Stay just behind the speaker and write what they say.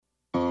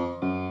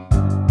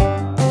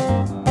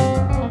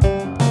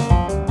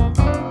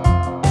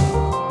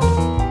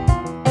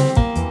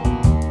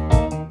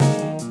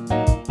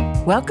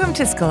Welcome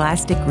to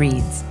Scholastic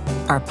Reads,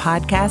 our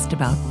podcast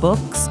about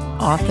books,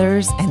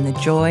 authors, and the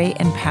joy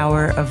and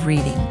power of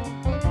reading.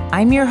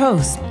 I'm your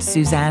host,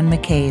 Suzanne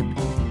McCabe,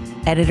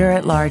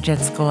 editor-at-large at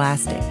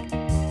Scholastic.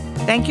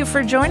 Thank you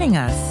for joining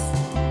us.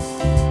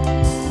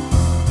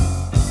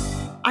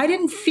 I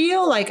didn't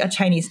feel like a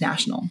Chinese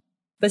national,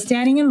 but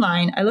standing in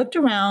line, I looked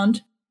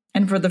around,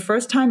 and for the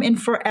first time in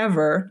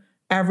forever,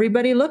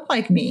 everybody looked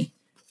like me.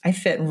 I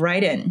fit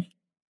right in.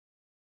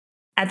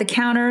 At the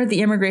counter,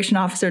 the immigration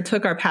officer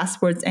took our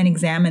passports and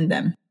examined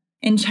them.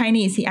 In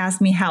Chinese, he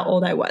asked me how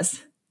old I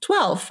was.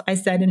 12, I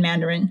said in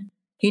Mandarin.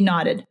 He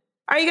nodded.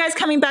 Are you guys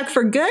coming back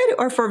for good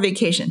or for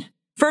vacation?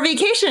 For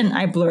vacation,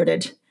 I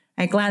blurted.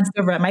 I glanced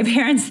over at my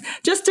parents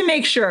just to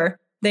make sure.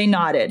 They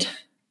nodded.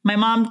 My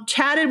mom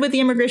chatted with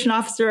the immigration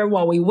officer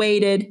while we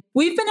waited.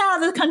 We've been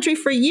out of the country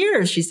for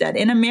years, she said,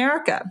 in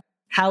America.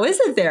 How is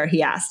it there?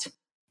 He asked.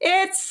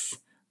 It's,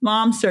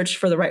 Mom searched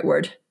for the right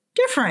word,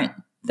 different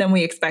than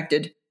we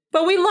expected.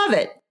 But we love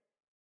it.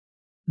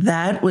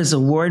 That was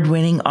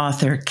award-winning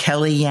author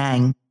Kelly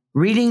Yang,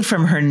 reading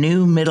from her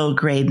new middle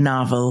grade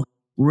novel,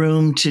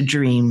 Room to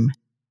Dream.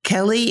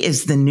 Kelly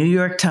is the New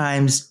York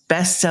Times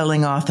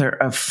best-selling author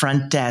of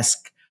Front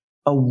Desk,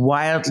 a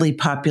wildly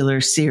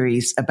popular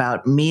series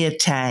about Mia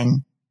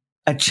Tang,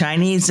 a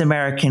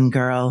Chinese-American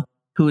girl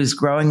who is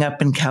growing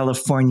up in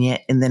California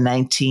in the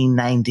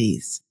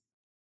 1990s.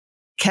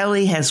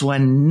 Kelly has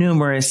won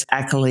numerous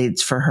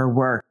accolades for her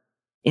work,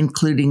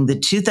 including the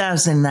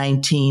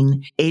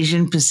 2019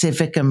 Asian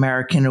Pacific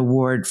American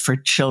Award for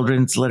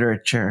Children's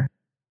Literature.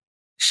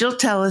 She'll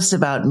tell us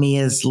about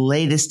Mia's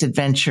latest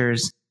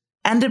adventures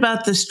and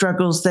about the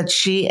struggles that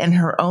she and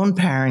her own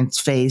parents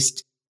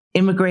faced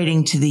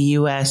immigrating to the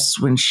U.S.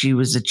 when she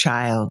was a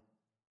child.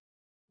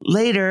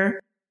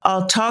 Later,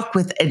 I'll talk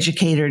with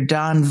educator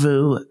Don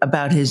Vu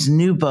about his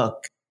new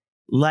book,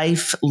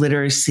 Life,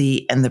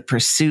 Literacy, and the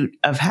Pursuit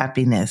of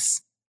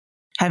Happiness.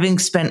 Having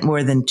spent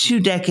more than 2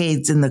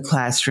 decades in the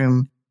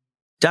classroom,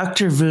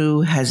 Dr.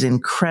 Vu has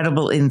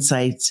incredible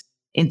insights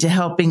into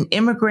helping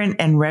immigrant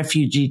and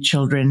refugee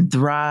children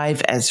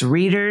thrive as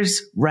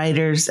readers,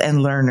 writers,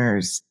 and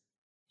learners.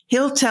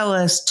 He'll tell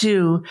us,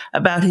 too,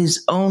 about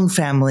his own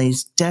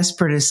family's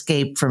desperate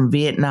escape from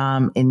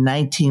Vietnam in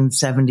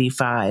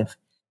 1975.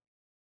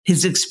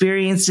 His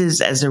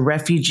experiences as a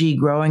refugee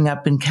growing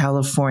up in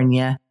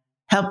California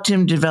helped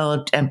him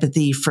develop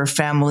empathy for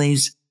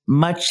families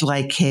much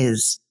like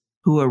his,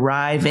 who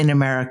arrive in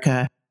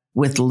America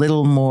with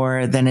little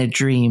more than a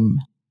dream.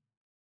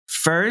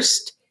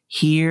 First,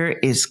 here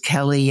is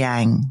Kelly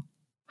Yang.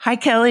 Hi,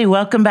 Kelly.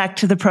 Welcome back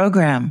to the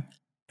program.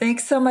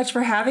 Thanks so much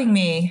for having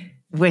me.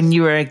 When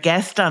you were a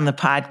guest on the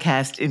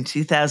podcast in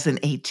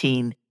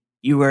 2018,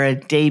 you were a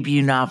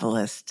debut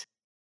novelist.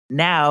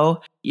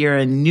 Now, you're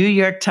a New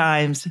York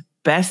Times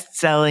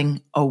best-selling,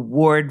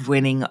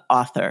 award-winning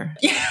author.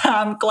 Yeah,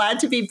 I'm glad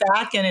to be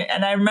back in it.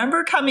 And I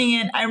remember coming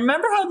in, I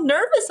remember how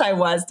nervous I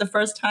was the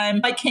first time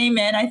I came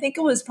in. I think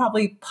it was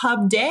probably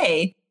pub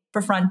day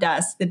for Front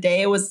Desk, the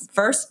day it was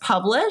first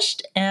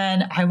published.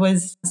 And I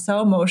was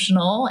so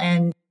emotional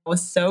and it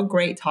was so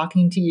great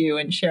talking to you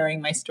and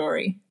sharing my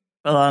story.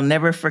 Well, I'll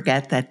never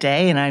forget that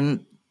day. And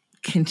I'm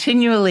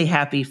continually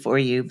happy for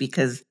you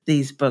because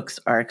these books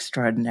are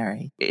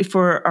extraordinary.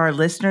 For our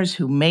listeners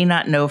who may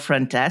not know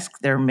Front Desk,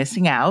 they're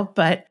missing out,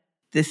 but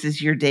this is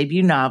your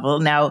debut novel.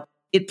 Now,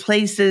 it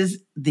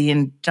places the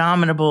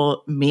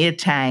indomitable Mia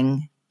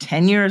Tang,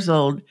 10 years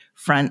old,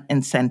 front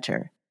and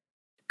center.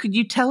 Could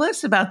you tell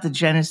us about the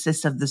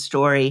genesis of the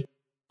story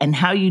and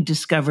how you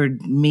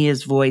discovered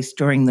Mia's voice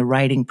during the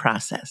writing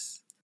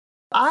process?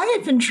 I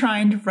had been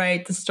trying to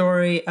write the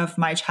story of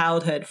my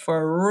childhood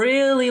for a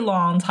really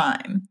long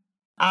time.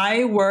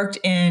 I worked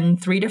in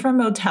 3 different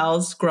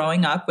motels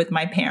growing up with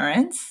my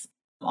parents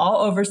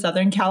all over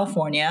Southern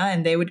California,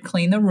 and they would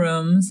clean the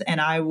rooms and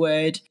I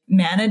would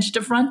manage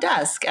the front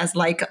desk as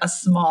like a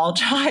small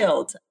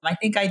child. I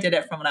think I did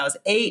it from when I was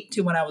 8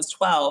 to when I was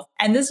 12.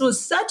 And this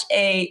was such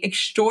a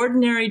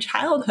extraordinary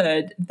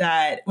childhood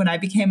that when I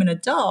became an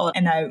adult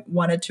and I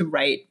wanted to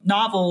write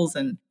novels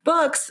and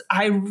books,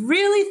 I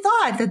really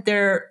thought that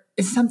there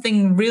is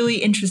something really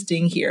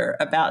interesting here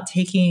about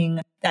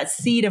taking that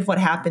seed of what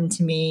happened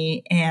to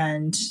me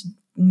and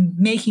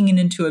making it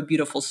into a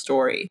beautiful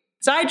story.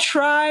 So I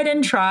tried,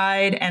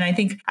 and I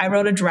think I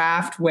wrote a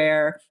draft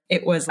where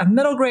it was a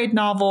middle grade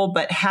novel,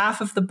 but half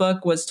of the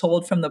book was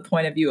told from the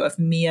point of view of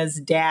Mia's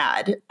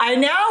dad. I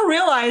now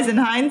realize in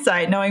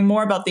hindsight, knowing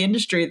more about the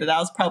industry, that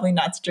was probably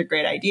not such a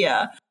great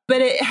idea,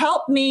 but it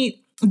helped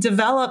me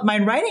develop my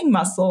writing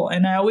muscle.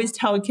 And I always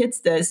tell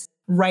kids this,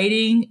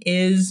 writing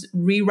is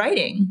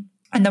rewriting.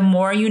 And the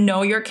more you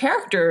know your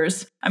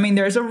characters, I mean,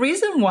 there's a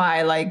reason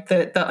why like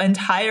the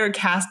entire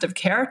cast of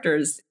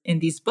characters in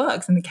these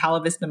books in the Cala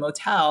Vista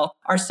Motel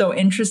are so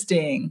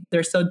interesting.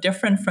 They're so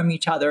different from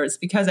each other. It's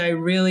because I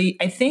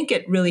think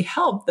it really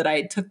helped that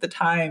I took the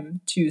time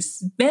to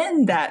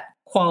spend that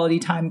quality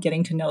time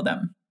getting to know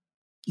them.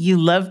 You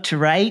love to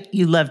write.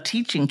 You love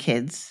teaching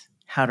kids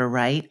how to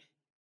write.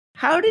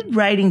 How did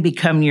writing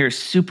become your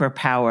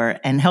superpower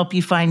and help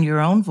you find your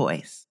own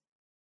voice?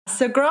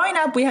 So growing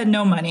up, we had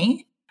no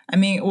money. I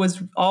mean, it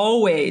was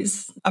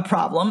always a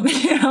problem.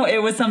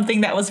 It was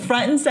something that was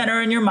front and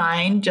center in your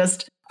mind.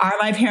 Just, are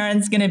my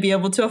parents going to be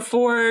able to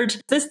afford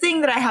this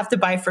thing that I have to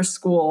buy for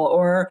school?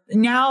 Or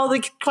now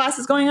the class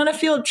is going on a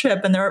field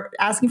trip and they're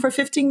asking for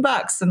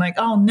 $15 and like,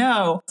 oh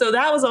no. So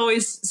that was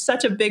always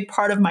such a big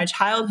part of my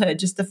childhood,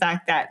 just the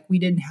fact that we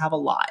didn't have a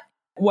lot.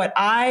 What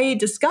I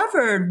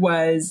discovered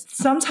was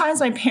sometimes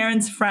my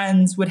parents'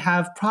 friends would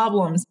have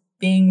problems.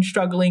 Being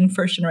struggling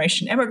first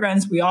generation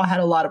immigrants, we all had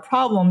a lot of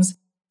problems.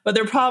 But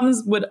their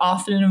problems would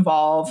often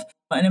involve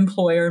an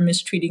employer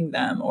mistreating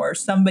them, or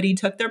somebody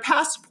took their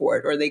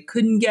passport, or they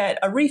couldn't get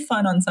a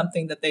refund on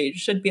something that they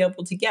should be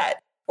able to get,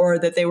 or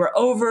that they were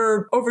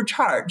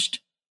overcharged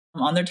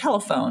on their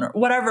telephone, or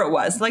whatever it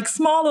was, like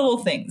small little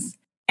things.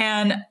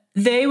 And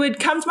they would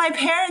come to my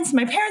parents.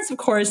 My parents, of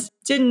course,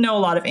 didn't know a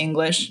lot of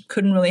English,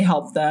 couldn't really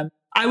help them.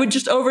 I would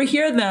just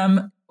overhear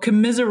them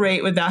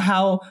commiserate about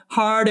how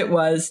hard it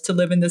was to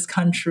live in this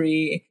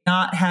country,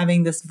 not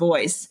having this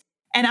voice.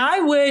 And I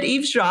would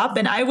eavesdrop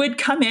and I would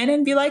come in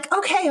and be like,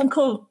 okay,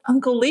 Uncle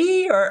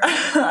Lee or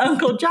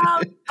Uncle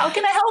John, how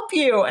can I help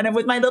you? And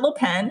with my little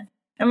pen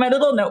and my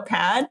little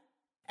notepad,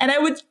 and I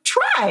would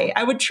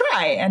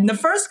try. And the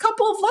first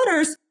couple of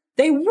letters,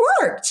 they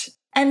worked.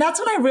 And that's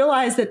when I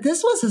realized that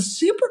this was a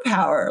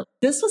superpower.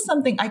 This was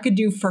something I could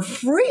do for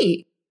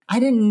free. I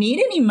didn't need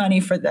any money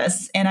for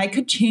this, and I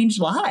could change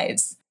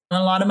lives. And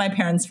a lot of my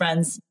parents'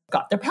 friends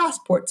got their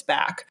passports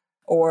back,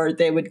 or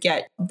they would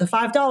get the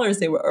 $5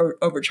 they were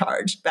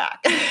overcharged back,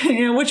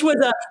 which was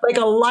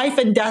a life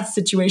and death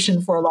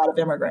situation for a lot of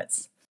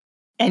immigrants.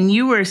 And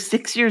you were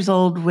 6 years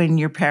old when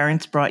your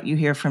parents brought you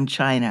here from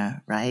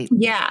China, right?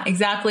 Yeah,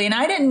 exactly. And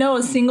I didn't know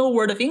a single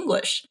word of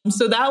English.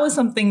 So that was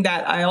something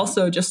that I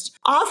also just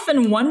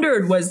often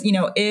wondered was,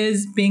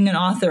 is being an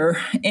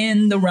author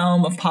in the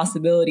realm of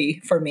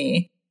possibility for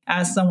me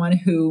as someone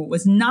who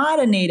was not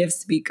a native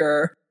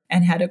speaker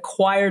and had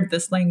acquired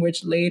this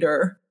language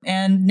later.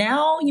 And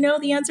now,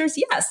 the answer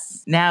is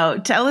yes. Now,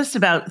 tell us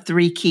about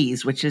Three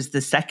Keys, which is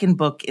the second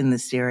book in the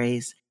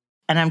series.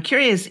 And I'm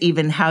curious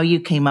even how you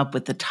came up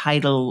with the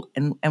title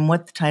and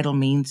what the title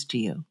means to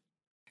you.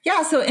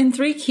 Yeah, so in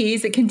Three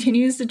Keys, it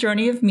continues the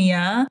journey of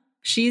Mia.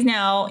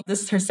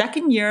 This is her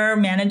second year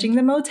managing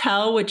the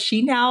motel, which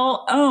she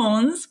now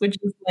owns, which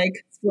is like,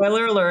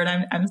 spoiler alert,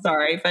 I'm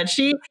sorry, but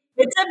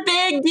it's a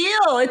big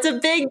deal. It's a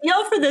big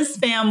deal for this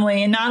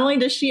family. And not only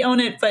does she own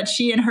it, but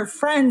she and her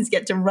friends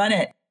get to run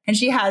it. And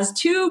she has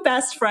two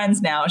best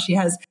friends now. She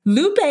has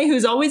Lupe,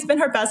 who's always been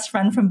her best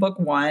friend from book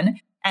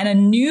one, and a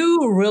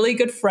new really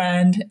good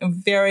friend, a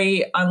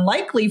very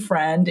unlikely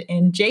friend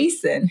in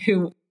Jason,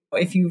 who,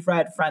 if you've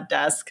read Front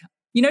Desk,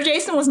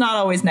 Jason was not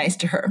always nice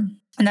to her.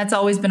 And that's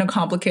always been a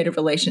complicated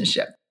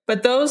relationship.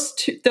 But those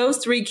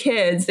three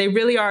kids, they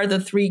really are the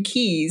three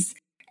keys.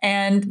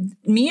 And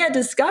Mia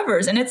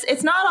discovers, and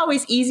it's not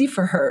always easy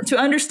for her to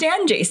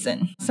understand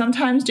Jason.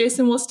 Sometimes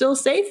Jason will still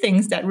say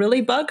things that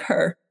really bug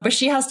her, but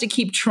she has to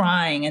keep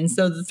trying. And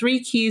so the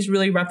three keys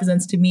really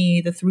represents to me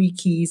the three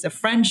keys of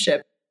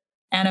friendship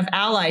and of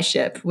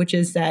allyship, which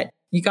is that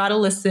you got to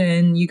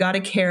listen, you got to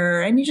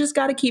care, and you just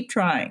got to keep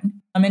trying.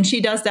 And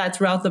she does that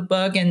throughout the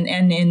book. And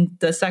in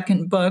the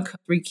second book,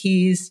 Three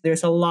Keys,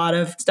 there's a lot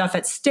of stuff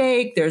at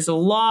stake. There's a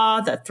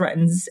law that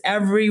threatens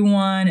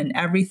everyone and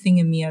everything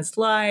in Mia's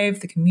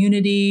life. The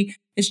community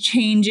is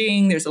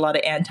changing. There's a lot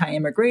of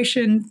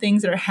anti-immigration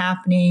things that are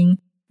happening,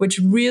 which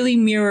really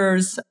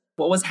mirrors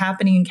what was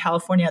happening in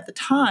California at the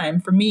time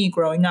for me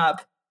growing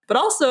up, but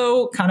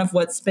also kind of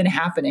what's been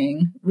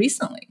happening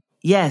recently.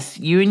 Yes,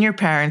 you and your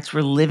parents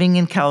were living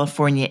in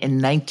California in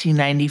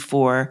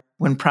 1994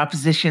 when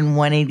Proposition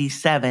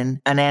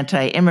 187, an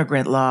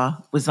anti-immigrant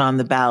law, was on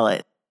the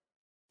ballot.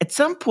 At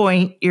some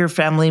point, your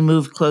family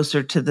moved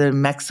closer to the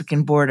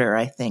Mexican border,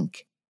 I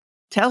think.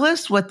 Tell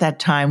us what that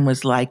time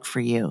was like for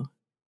you.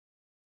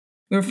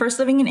 We were first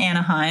living in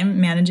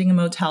Anaheim, managing a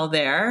motel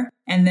there.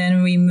 And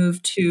then we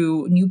moved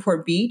to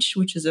Newport Beach,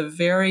 which is a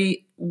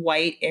very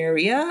white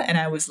area. And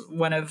I was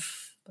one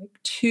of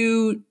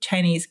two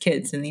Chinese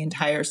kids in the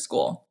entire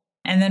school.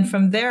 And then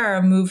from there,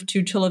 I moved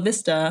to Chula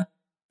Vista,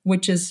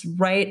 which is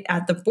right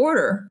at the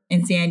border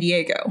in San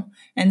Diego.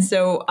 And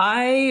so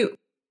I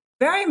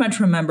very much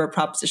remember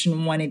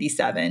Proposition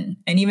 187.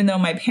 And even though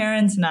my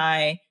parents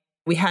and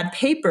we had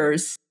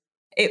papers,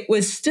 it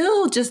was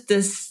still just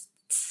this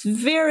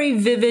very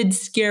vivid,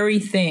 scary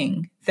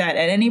thing that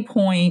at any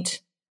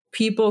point,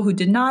 people who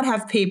did not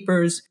have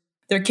papers,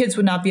 their kids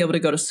would not be able to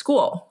go to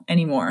school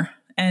anymore.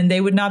 And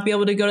they would not be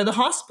able to go to the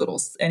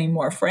hospitals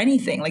anymore for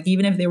anything, like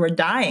even if they were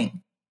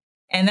dying.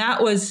 And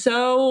that was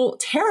so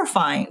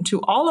terrifying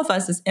to all of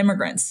us as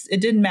immigrants.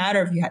 It didn't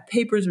matter if you had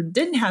papers or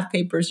didn't have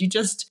papers. You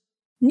just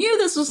knew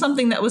this was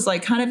something that was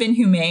like kind of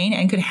inhumane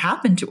and could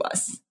happen to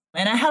us.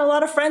 And I had a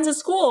lot of friends at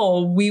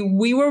school. We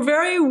were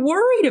very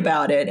worried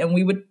about it. And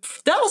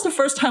that was the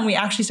first time we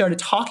actually started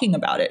talking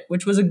about it,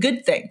 which was a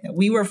good thing. That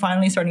we were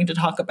finally starting to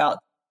talk about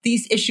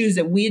these issues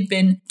that we had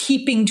been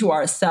keeping to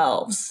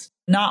ourselves,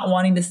 not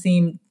wanting to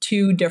seem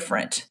too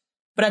different.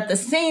 But But at the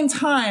same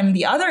time,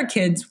 the other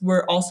kids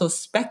were also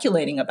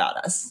speculating about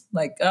us.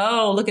 Like,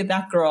 oh, look at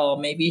that girl.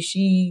 Maybe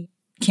she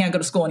can't go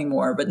to school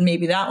anymore, but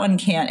maybe that one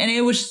can. And it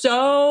was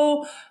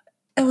so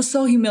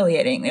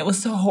humiliating. It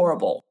was so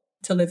horrible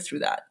to live through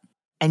that.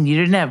 And you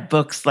didn't have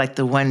books like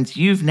the ones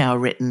you've now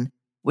written,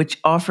 which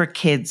offer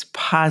kids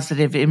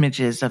positive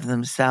images of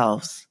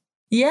themselves.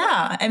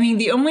 Yeah. I mean,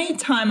 the only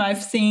time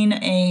I've seen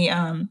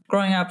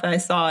growing up, I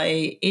saw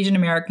a Asian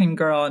American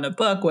girl in a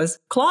book was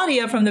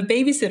Claudia from the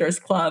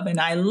Babysitters Club. And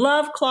I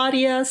love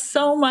Claudia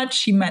so much.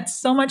 She meant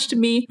so much to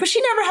me, but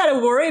she never had to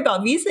worry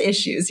about visa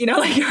issues.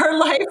 Like her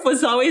life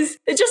was always,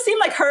 it just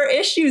seemed like her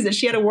issues that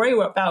she had to worry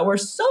about were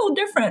so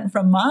different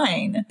from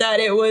mine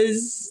that it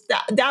was,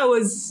 that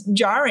was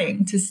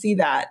jarring to see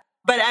that.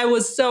 But I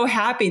was so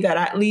happy that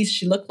at least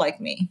she looked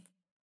like me.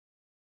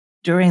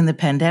 During the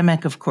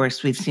pandemic, of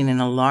course, we've seen an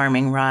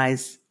alarming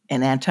rise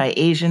in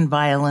anti-Asian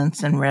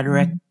violence and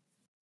rhetoric. Mm-hmm.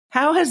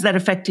 How has that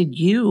affected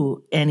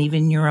you and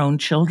even your own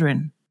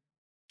children?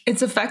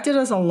 It's affected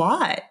us a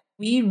lot.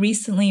 We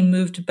recently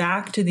moved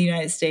back to the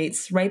United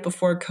States right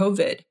before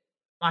COVID.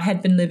 I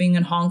had been living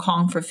in Hong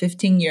Kong for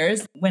 15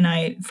 years. When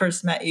I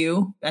first met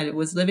you, I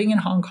was living in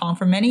Hong Kong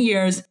for many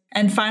years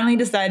and finally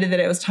decided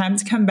that it was time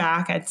to come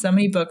back. I had so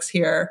many books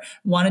here,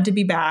 wanted to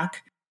be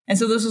back. And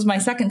so this was my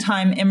second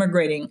time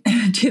immigrating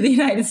to the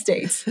United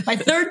States. My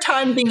third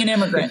time being an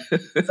immigrant.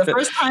 The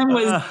first time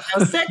was I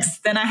was 6.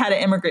 Then I had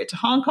to immigrate to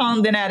Hong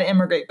Kong. Then I had to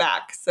immigrate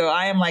back. So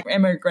I am like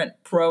immigrant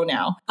pro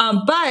now.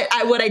 But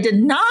what I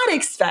did not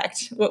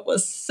expect, what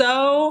was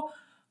so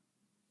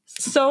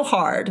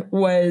hard,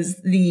 was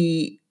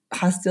the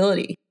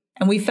hostility.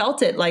 And we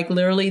felt it like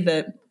literally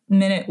the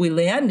minute we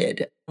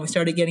landed. We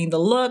started getting the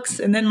looks.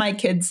 And then my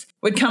kids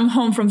would come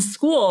home from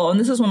school. And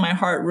this is when my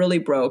heart really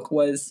broke,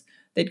 was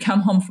they'd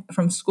come home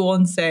from school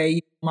and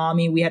say,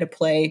 Mommy, we had to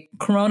play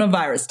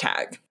coronavirus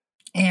tag.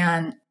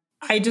 And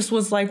I just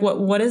was like,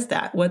 what is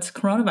that? What's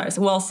coronavirus?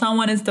 Well,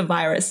 someone is the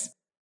virus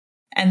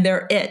and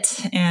they're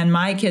it. And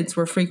my kids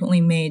were frequently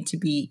made to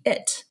be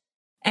it.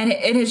 And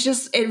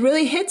it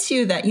really hits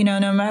you that,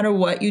 no matter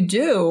what you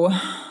do,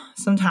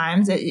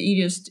 sometimes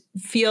you just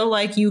feel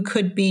like you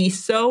could be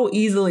so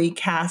easily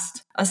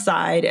cast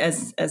aside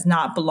as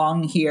not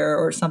belonging here,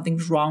 or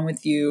something's wrong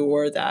with you,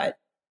 or that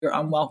you're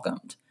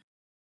unwelcomed.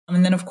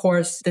 And then, of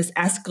course, this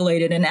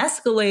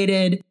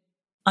escalated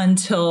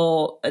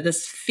until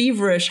this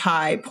feverish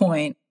high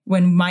point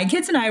when my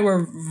kids and I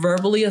were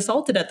verbally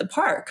assaulted at the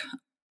park.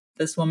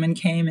 This woman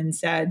came and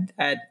said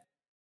that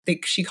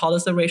she called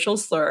us a racial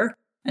slur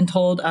and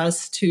told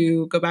us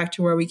to go back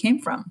to where we came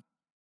from,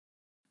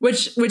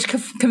 which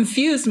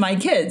confused my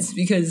kids,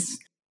 because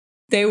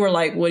they were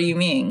like, what do you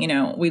mean?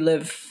 We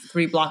live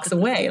 3 blocks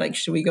away. Like,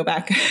 should we go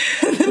back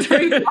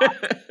 3 blocks?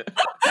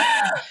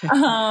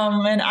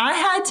 And I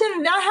had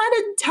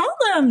to tell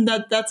them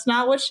that that's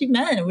not what she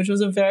meant, which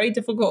was a very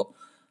difficult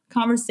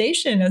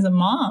conversation as a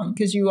mom,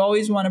 because you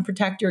always want to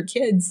protect your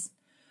kids,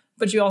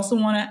 but you also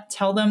want to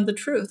tell them the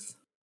truth.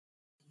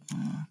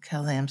 Oh,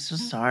 Kelly, I'm so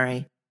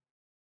sorry.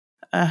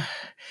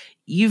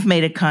 You've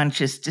made a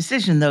conscious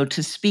decision, though,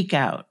 to speak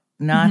out,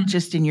 not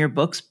just in your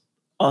books,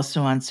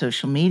 also on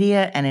social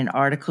media and in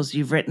articles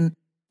you've written.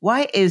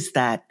 Why is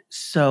that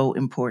so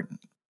important?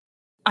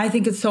 I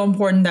think it's so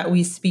important that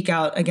we speak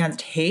out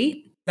against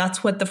hate.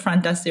 That's what the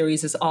Front Desk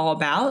series is all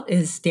about,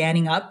 is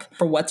standing up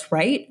for what's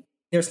right.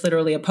 There's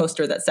literally a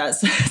poster that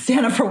says,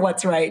 stand up for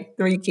what's right,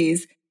 3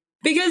 keys.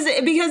 Because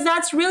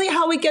that's really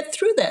how we get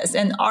through this.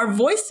 And our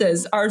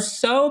voices are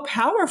so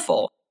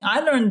powerful. I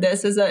learned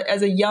this as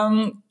a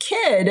young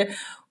kid,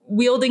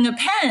 wielding a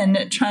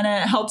pen, trying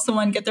to help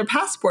someone get their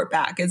passport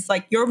back. It's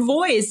like your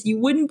voice, you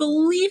wouldn't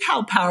believe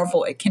how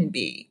powerful it can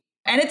be.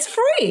 And it's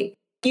free.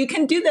 You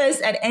can do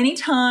this at any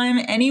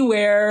time,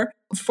 anywhere,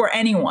 for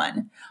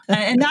anyone.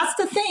 And that's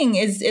the thing,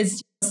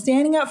 is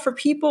standing up for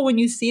people when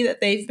you see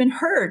that they've been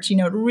hurt,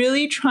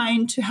 really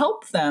trying to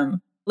help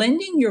them,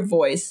 lending your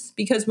voice.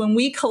 Because when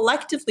we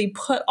collectively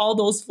put all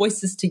those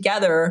voices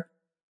together,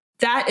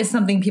 that is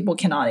something people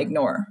cannot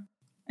ignore.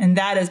 And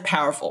that is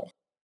powerful.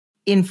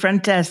 In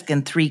Front Desk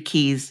and 3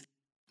 Keys,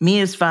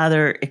 Mia's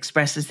father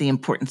expresses the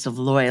importance of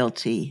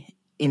loyalty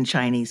in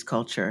Chinese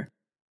culture.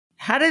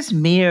 How does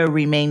Mia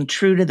remain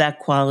true to that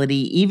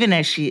quality, even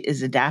as she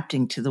is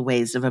adapting to the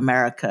ways of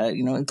America,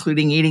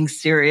 including eating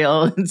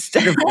cereal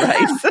instead of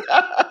rice?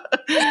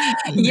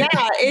 Yeah,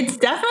 it's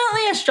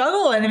definitely a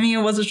struggle. And it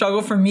was a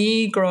struggle for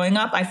me growing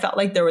up. I felt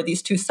like there were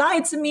these 2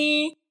 sides of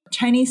me.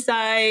 Chinese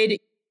side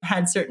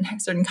had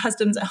certain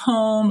customs at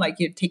home, like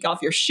you'd take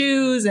off your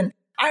shoes. And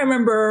I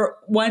remember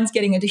once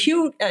getting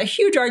into a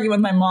huge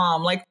argument with my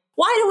mom, like,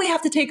 why do we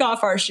have to take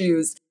off our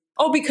shoes?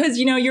 Oh, because,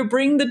 you're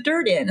bringing the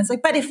dirt in. It's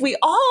like, but if we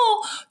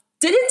all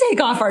didn't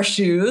take off our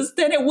shoes,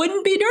 then it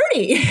wouldn't be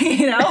dirty,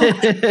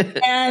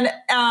 And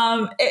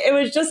it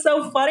was just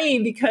so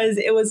funny, because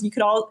you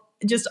could all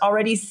just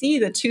already see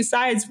the 2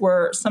 sides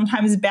were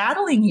sometimes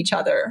battling each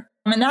other.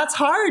 And that's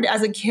hard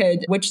as a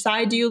kid. Which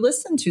side do you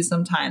listen to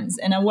sometimes?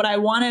 And what I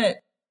wanted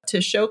to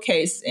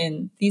showcase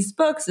in these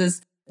books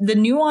is the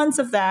nuance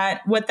of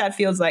that, what that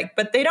feels like.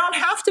 But they don't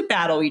have to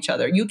battle each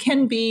other. You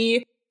can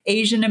be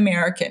Asian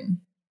American.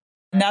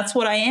 And that's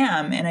what I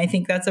am. And I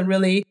think that's a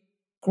really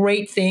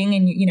great thing.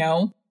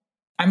 And,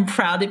 I'm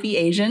proud to be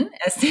Asian,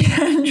 as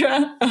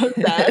Sandra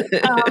said.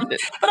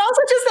 But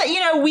also just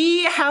that,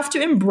 we have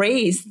to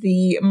embrace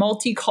the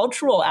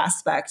multicultural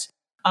aspect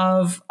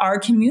of our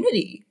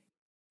community.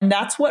 And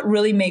that's what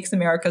really makes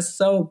America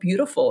so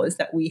beautiful, is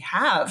that we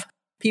have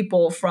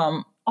people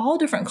from all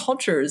different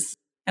cultures,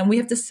 and we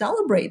have to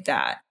celebrate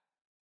that.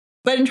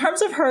 But in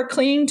terms of her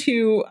clinging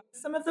to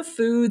some of the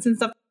foods and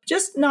stuff,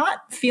 just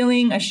not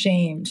feeling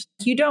ashamed.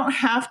 You don't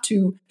have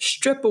to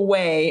strip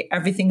away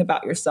everything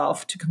about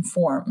yourself to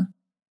conform.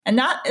 And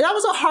that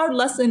was a hard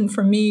lesson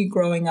for me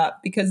growing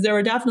up, because there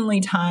were definitely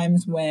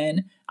times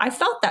when I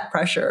felt that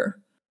pressure.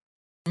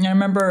 And I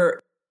remember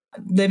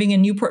living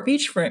in Newport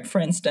Beach, for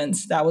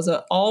instance. That was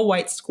an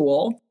all-white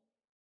school.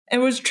 It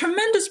was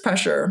tremendous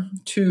pressure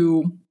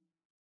to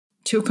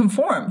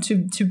conform,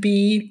 to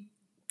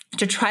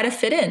try to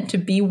fit in, to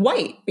be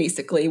white,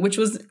 basically, which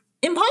was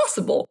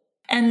impossible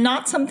and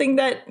not something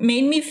that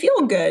made me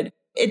feel good.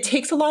 It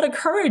takes a lot of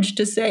courage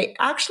to say,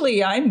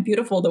 actually, I'm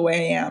beautiful the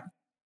way I am.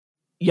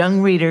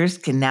 Young readers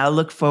can now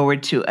look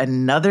forward to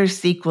another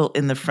sequel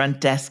in the Front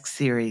Desk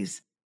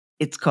series.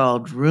 It's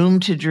called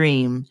Room to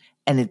Dream,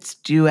 and it's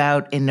due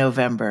out in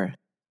November.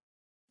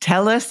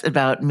 Tell us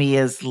about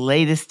Mia's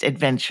latest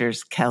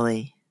adventures,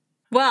 Kelly.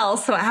 Well,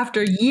 so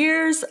after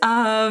years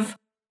of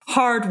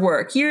hard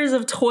work, years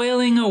of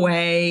toiling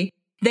away,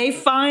 they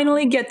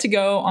finally get to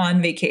go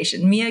on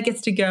vacation. Mia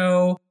gets to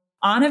go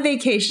on a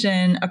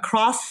vacation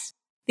across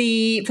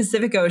the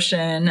Pacific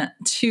Ocean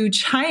to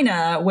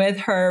China with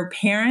her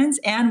parents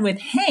and with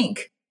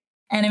Hank.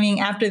 And I mean,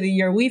 after the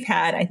year we've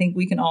had, I think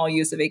we can all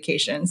use a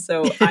vacation.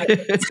 So, and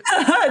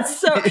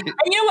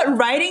you know what?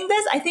 Writing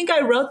this, I think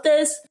I wrote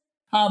this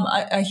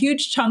a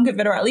huge chunk of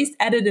it, or at least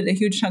edited a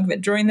huge chunk of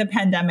it during the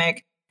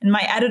pandemic. And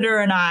my editor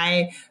and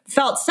I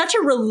felt such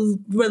a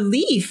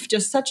relief,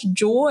 just such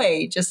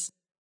joy, just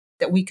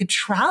that we could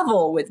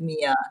travel with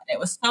Mia. It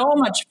was so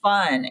much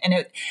fun,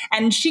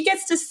 and she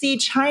gets to see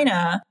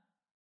China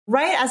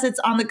right as it's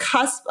on the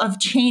cusp of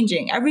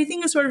changing.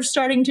 Everything is sort of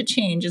starting to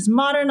change. It's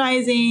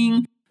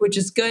modernizing, which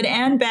is good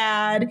and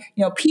bad.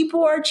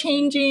 People are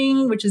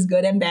changing, which is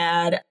good and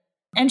bad.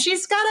 And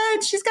she's got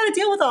to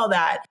deal with all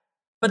that.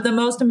 But the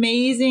most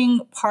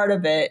amazing part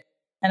of it,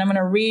 and I'm going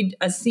to read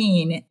a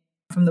scene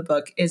from the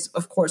book, is,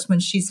 of course, when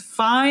she's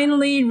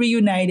finally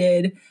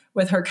reunited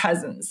with her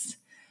cousins.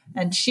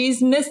 And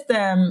she's missed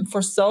them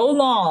for so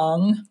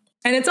long.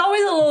 And it's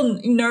always a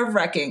little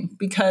nerve-wracking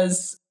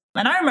because,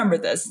 and I remember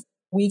this,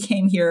 we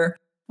came here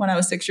when I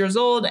was 6 years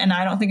old, and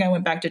I don't think I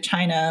went back to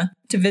China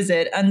to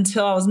visit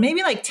until I was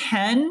maybe like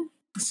 10.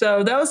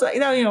 So that was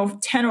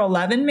 10 or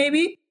 11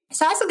 maybe.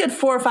 So that's a good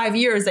 4 or 5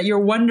 years that you're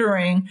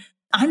wondering,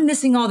 I'm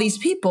missing all these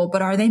people,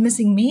 but are they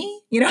missing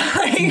me?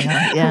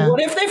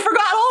 What if they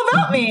forgot all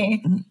about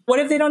me? What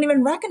if they don't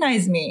even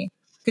recognize me?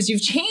 Because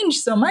you've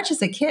changed so much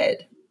as a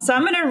kid. So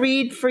I'm going to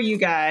read for you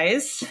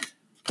guys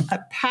a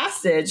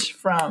passage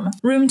from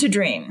Room to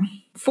Dream.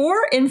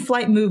 4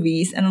 in-flight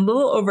movies and a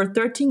little over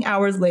 13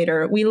 hours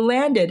later, we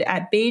landed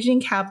at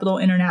Beijing Capital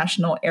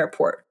International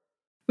Airport.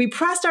 We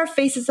pressed our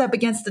faces up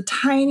against the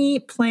tiny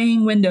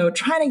plane window,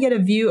 trying to get a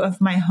view of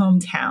my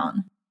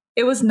hometown.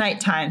 It was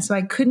nighttime, so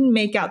I couldn't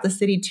make out the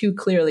city too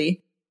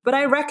clearly, but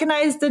I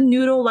recognized the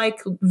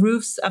noodle-like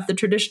roofs of the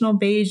traditional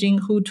Beijing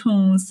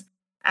hutongs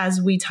as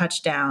we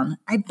touched down.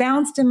 I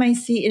bounced in my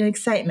seat in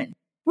excitement.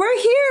 "We're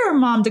here,"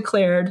 Mom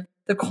declared,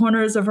 the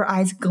corners of her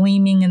eyes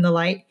gleaming in the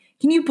light.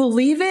 "Can you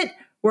believe it?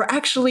 We're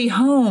actually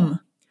home."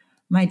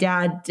 My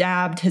dad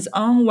dabbed his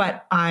own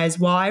wet eyes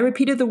while I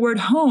repeated the word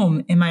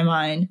home in my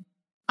mind.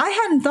 I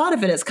hadn't thought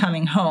of it as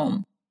coming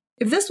home.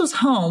 If this was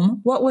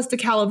home, what was the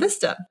Cala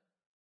Vista?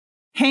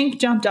 Hank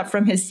jumped up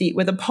from his seat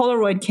with a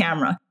Polaroid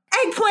camera.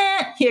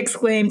 "Eggplant!" he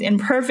exclaimed in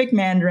perfect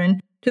Mandarin,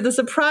 to the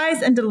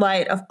surprise and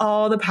delight of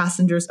all the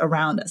passengers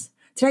around us.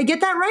 Did I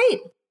get that right?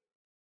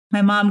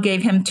 My mom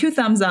gave him 2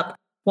 thumbs up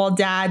while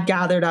Dad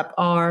gathered up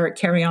our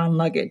carry-on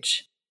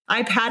luggage.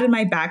 I patted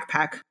my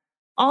backpack.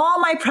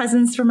 All my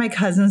presents for my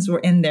cousins were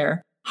in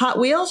there. Hot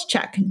Wheels?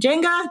 Check.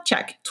 Jenga?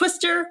 Check.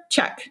 Twister?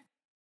 Check.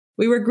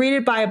 We were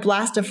greeted by a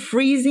blast of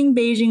freezing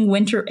Beijing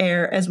winter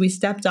air as we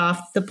stepped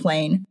off the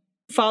plane,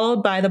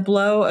 followed by the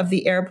blow of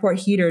the airport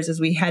heaters as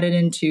we headed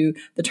into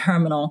the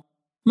terminal.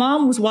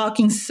 Mom was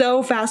walking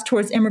so fast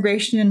towards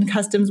immigration and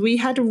customs, we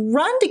had to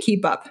run to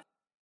keep up.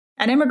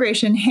 At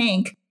immigration,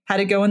 Hank had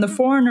to go in the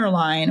foreigner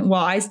line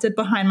while I stood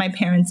behind my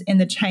parents in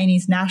the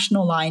Chinese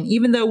national line,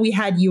 even though we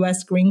had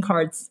U.S. green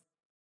cards.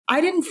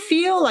 I didn't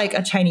feel like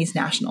a Chinese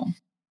national,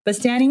 but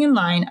standing in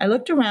line, I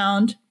looked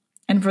around,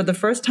 and for the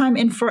first time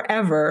in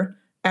forever,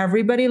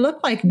 everybody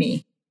looked like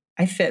me.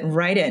 I fit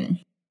right in.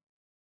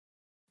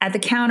 At the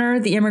counter,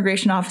 the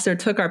immigration officer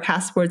took our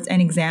passports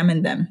and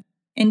examined them.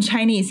 In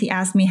Chinese, he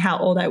asked me how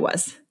old I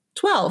was.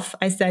 12,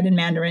 I said in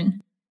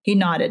Mandarin. He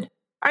nodded.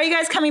 Are you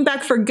guys coming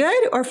back for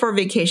good or for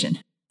vacation?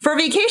 For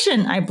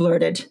vacation, I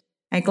blurted.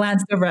 I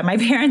glanced over at my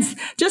parents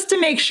just to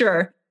make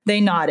sure. They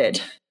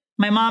nodded.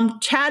 My mom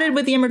chatted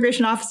with the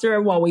immigration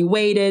officer while we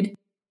waited.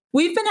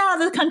 We've been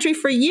out of the country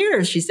for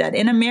years, she said,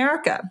 in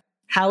America.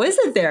 How is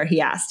it there?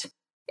 He asked.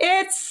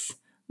 It's,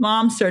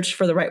 Mom searched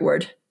for the right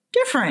word,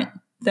 different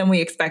than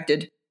we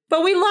expected,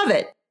 but we love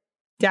it.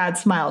 Dad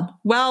smiled.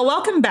 Well,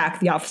 welcome back,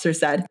 the officer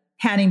said,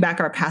 handing back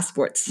our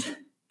passports.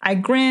 I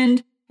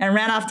grinned and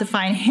ran off to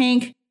find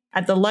Hank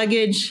at the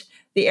luggage.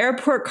 The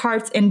airport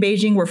carts in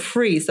Beijing were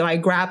free, so I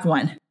grabbed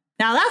one.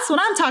 Now that's what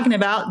I'm talking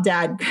about.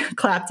 Dad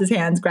clapped his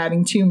hands,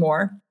 grabbing two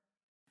more.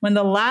 When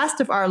the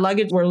last of our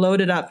luggage were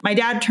loaded up, my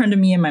dad turned to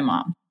me and my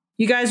mom.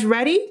 You guys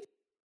ready?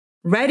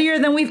 Readier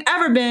than we've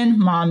ever been,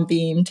 Mom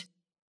beamed.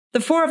 The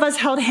four of us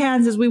held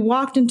hands as we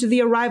walked into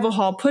the arrival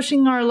hall,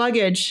 pushing our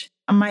luggage.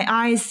 My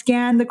eyes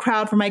scanned the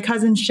crowd for my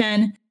cousin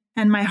Shen,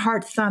 and my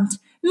heart thumped.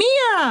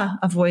 Mia!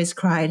 A voice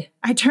cried.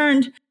 I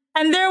turned,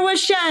 and there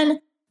was Shen,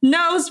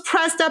 nose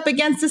pressed up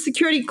against the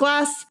security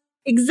glass,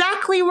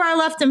 exactly where I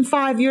left him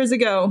 5 years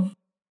ago.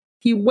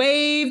 He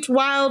waved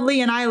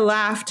wildly, and I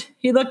laughed.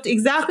 He looked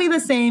exactly the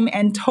same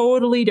and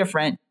totally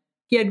different.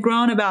 He had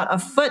grown about a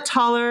foot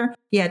taller.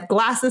 He had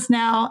glasses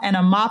now and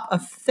a mop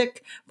of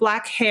thick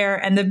black hair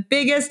and the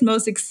biggest,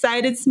 most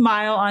excited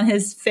smile on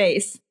his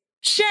face.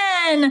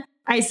 Shen!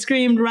 I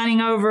screamed, running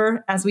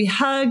over. As we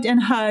hugged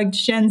and hugged,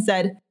 Shen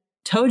said,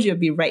 Told you I'd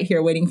be right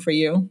here waiting for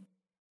you.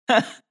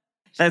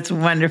 That's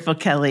wonderful,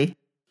 Kelly.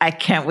 I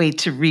can't wait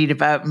to read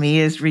about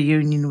Mia's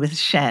reunion with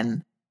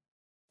Shen.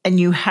 And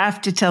you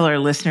have to tell our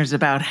listeners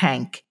about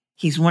Hank.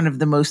 He's one of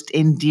the most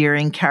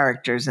endearing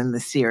characters in the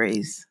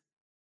series.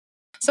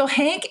 So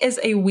Hank is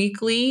a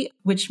weekly,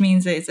 which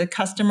means it's a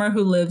customer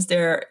who lives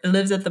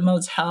at the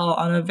motel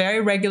on a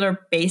very regular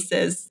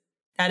basis.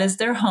 That is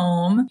their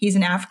home. He's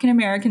an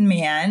African-American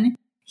man.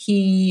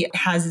 He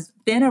has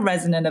been a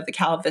resident of the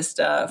Cal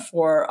Vista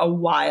for a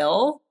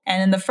while.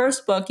 And in the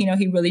first book,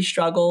 he really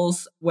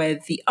struggles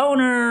with the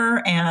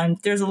owner. And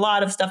there's a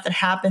lot of stuff that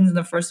happens in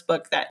the first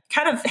book that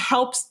kind of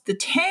helps the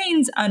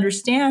teens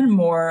understand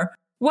more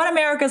what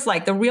America's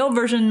like, the real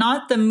version,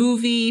 not the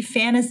movie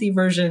fantasy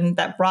version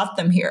that brought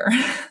them here.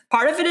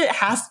 Part of it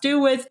has to do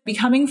with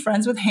becoming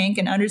friends with Hank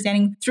and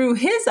understanding through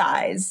his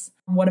eyes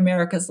what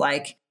America's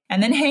like.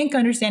 And then Hank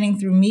understanding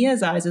through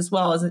Mia's eyes as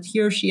well, as he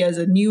or she as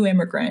a new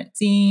immigrant,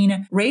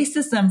 seeing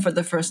racism for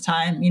the first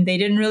time. I mean, they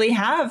didn't really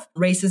have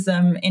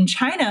racism in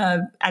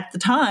China at the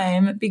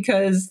time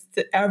because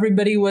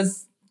everybody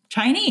was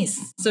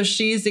Chinese. So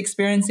she's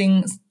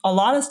experiencing a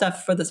lot of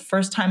stuff for the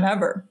first time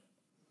ever.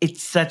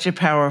 It's such a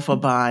powerful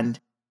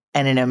bond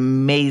and an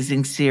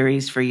amazing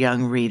series for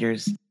young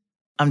readers.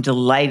 I'm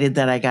delighted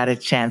that I got a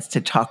chance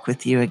to talk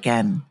with you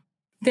again.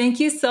 Thank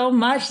you so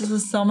much. This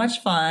was so much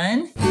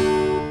fun.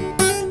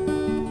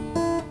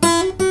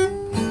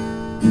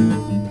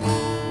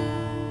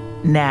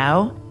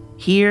 Now,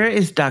 here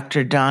is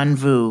Dr. Dawn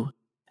Vu,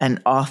 an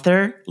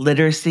author,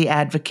 literacy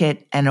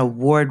advocate, and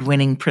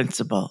award-winning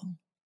principal.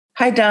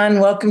 Hi, Dawn.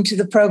 Welcome to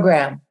the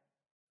program.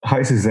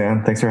 Hi,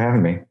 Suzanne. Thanks for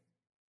having me.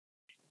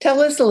 Tell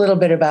us a little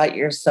bit about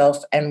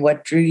yourself and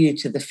what drew you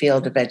to the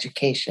field of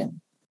education.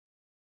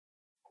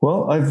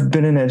 Well, I've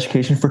been in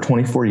education for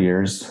 24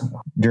 years.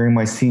 During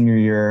my senior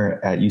year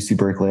at UC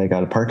Berkeley, I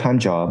got a part-time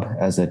job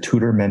as a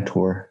tutor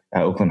mentor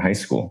at Oakland High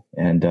School.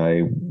 And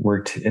I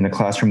worked in a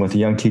classroom with a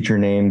young teacher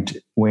named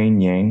Wayne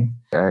Yang.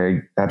 I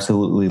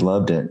absolutely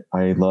loved it.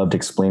 I loved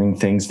explaining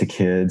things to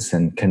kids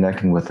and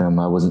connecting with them.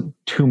 I wasn't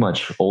too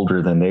much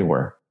older than they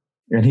were.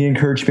 And he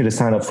encouraged me to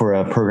sign up for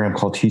a program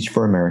called Teach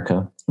for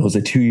America. It was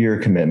a 2-year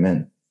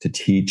commitment to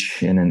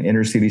teach in an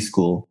inner city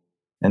school.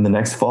 And the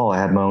next fall, I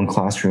had my own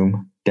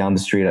classroom down the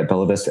street at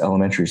Bella Vista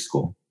Elementary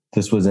School.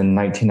 This was in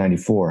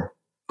 1994.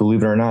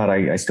 Believe it or not,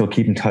 I still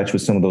keep in touch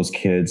with some of those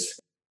kids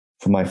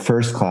from my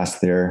first class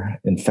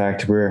there. In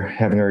fact, we're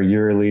having our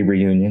yearly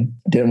reunion.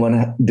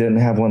 Didn't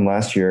have one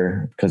last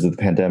year because of the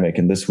pandemic.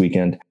 And this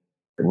weekend,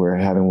 we're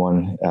having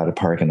one at a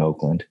park in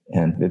Oakland.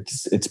 And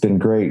it's been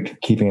great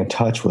keeping in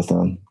touch with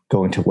them,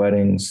 going to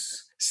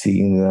weddings,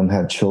 seeing them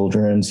have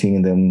children,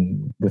 seeing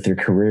them with their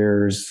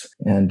careers,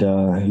 and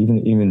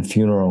even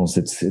funerals.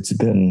 It's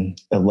been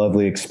a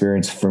lovely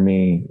experience for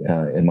me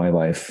in my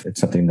life. It's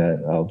something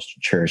that I'll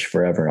cherish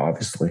forever,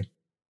 obviously.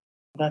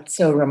 That's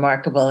so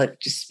remarkable. It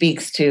just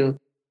speaks to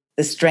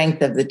the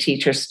strength of the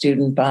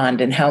teacher-student bond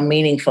and how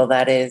meaningful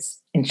that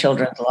is in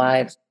children's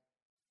lives.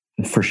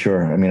 For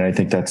sure. I mean, I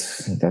think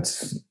that's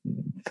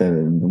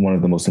one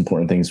of the most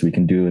important things we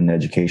can do in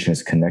education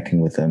is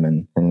connecting with them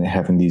and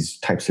having these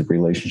types of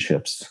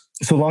relationships.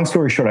 So long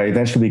story short, I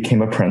eventually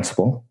became a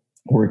principal,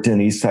 worked in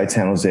Eastside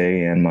San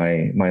Jose, and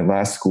my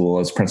last school, I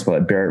was principal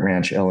at Barrett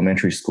Ranch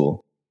Elementary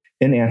School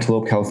in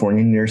Antelope,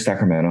 California, near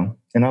Sacramento.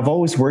 And I've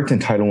always worked in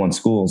Title I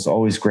schools,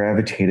 always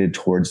gravitated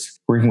towards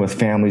working with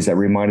families that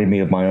reminded me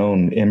of my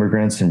own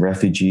immigrants and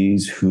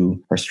refugees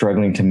who are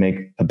struggling to make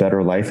a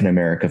better life in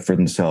America for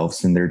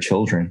themselves and their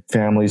children.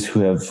 Families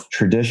who have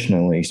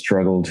traditionally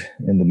struggled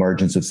in the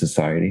margins of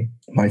society.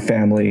 My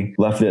family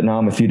left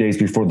Vietnam a few days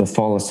before the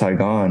fall of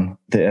Saigon,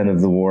 the end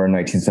of the war in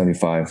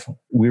 1975.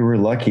 We were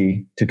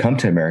lucky to come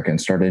to America and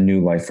start a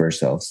new life for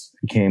ourselves.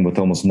 We came with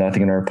almost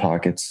nothing in our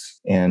pockets.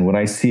 And when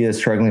I see a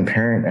struggling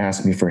parent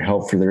ask me for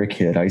help for their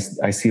kid, I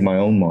see my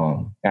own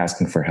mom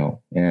asking for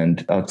help.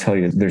 And I'll tell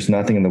you, there's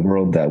nothing in the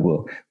world that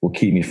will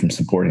keep me from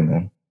supporting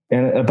them.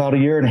 And about a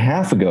year and a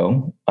half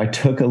ago, I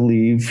took a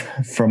leave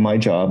from my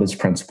job as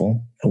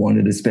principal. I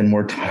wanted to spend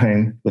more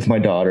time with my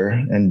daughter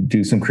and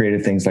do some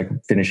creative things like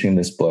finishing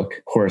this book.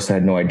 Of course, I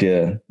had no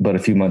idea, but a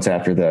few months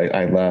after that,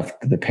 I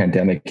left, the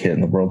pandemic hit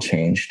and the world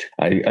changed.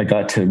 I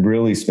got to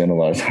really spend a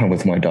lot of time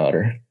with my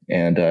daughter,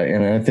 and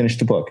I finished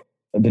the book.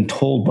 I've been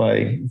told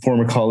by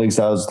former colleagues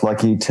I was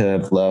lucky to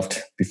have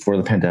left before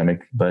the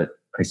pandemic, but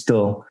I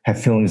still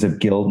have feelings of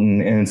guilt.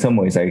 And in some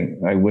ways,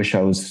 I wish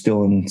I was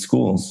still in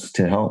schools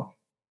to help.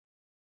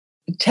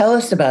 Tell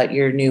us about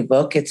your new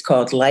book. It's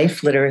called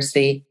Life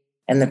Literacy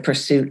and the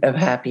Pursuit of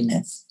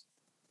Happiness.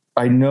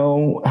 I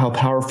know how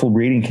powerful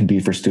reading can be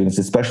for students,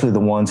 especially the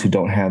ones who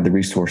don't have the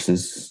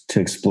resources to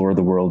explore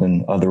the world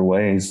in other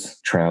ways,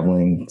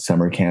 traveling,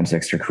 summer camps,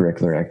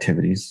 extracurricular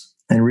activities.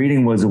 And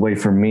reading was a way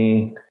for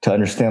me to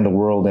understand the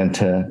world and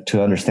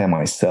to understand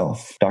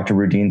myself. Dr.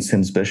 Rudine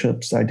Sims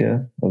Bishop's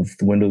idea of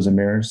the windows and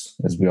mirrors,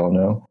 as we all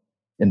know,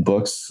 in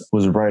books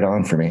was right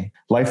on for me.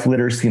 Life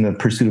literacy and the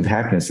pursuit of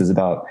happiness is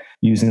about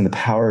using the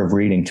power of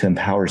reading to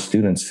empower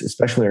students,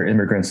 especially our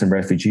immigrants and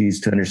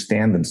refugees, to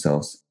understand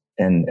themselves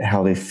and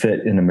how they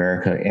fit in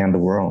America and the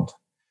world.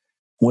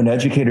 When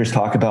educators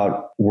talk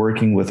about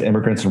working with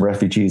immigrants and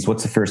refugees,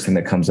 what's the first thing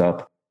that comes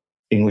up?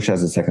 English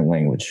as a second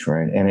language,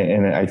 right?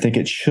 And I think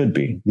it should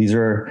be. These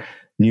are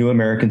new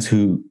Americans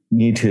who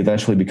need to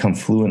eventually become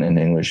fluent in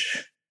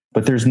English,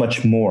 but there's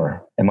much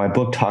more. And my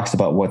book talks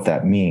about what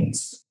that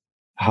means.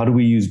 How do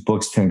we use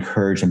books to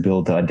encourage and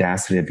build the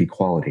audacity of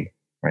equality,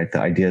 right?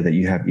 The idea that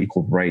you have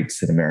equal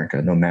rights in America,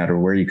 no matter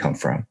where you come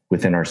from,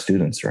 within our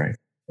students, right?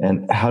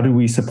 And how do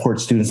we support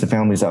students and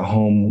families at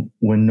home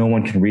when no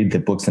one can read the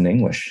books in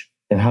English?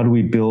 And how do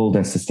we build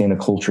and sustain a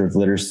culture of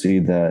literacy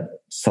that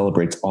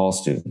celebrates all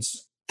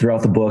students?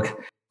 Throughout the book,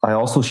 I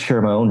also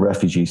share my own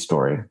refugee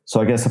story. So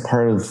I guess a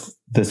part of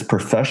this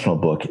professional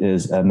book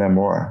is a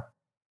memoir.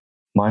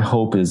 My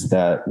hope is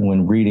that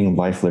when reading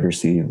Life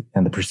Literacy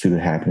and the Pursuit of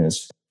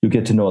Happiness, you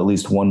get to know at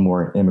least one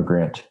more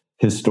immigrant,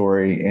 his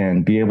story,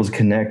 and be able to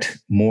connect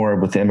more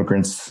with the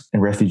immigrants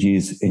and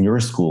refugees in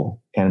your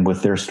school and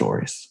with their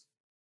stories.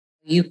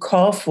 You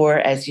call for,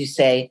 as you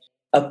say,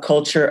 a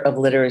culture of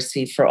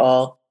literacy for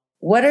all.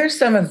 What are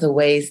some of the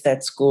ways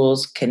that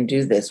schools can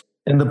do this?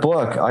 In the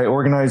book, I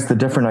organized the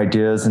different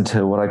ideas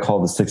into what I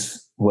call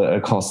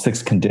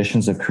six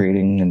conditions of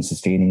creating and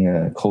sustaining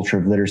a culture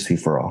of literacy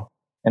for all.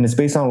 And it's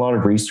based on a lot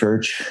of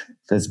research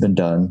that's been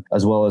done,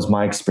 as well as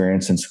my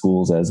experience in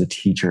schools as a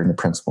teacher and a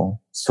principal.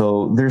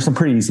 So there's some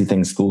pretty easy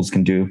things schools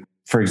can do.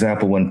 For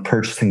example, when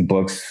purchasing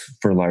books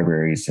for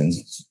libraries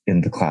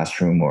in the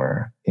classroom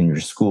or in your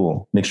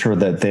school, make sure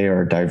that they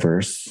are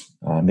diverse.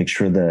 Make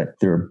sure that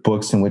there are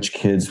books in which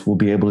kids will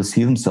be able to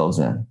see themselves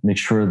in. Make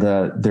sure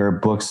that there are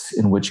books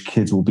in which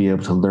kids will be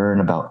able to learn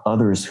about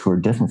others who are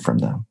different from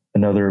them.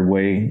 Another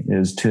way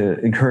is to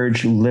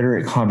encourage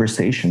literate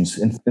conversations,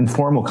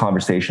 informal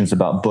conversations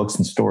about books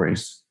and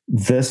stories.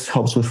 This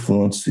helps with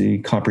fluency,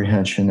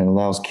 comprehension, and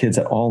allows kids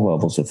at all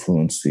levels of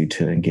fluency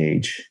to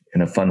engage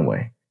in a fun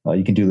way.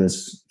 You can do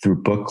this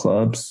through book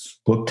clubs,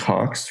 book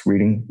talks,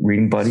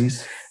 reading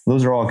buddies.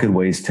 Those are all good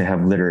ways to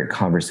have literate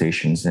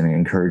conversations and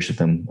encourage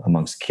them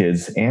amongst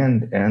kids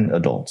and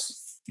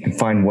adults. You can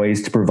find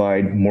ways to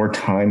provide more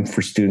time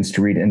for students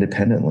to read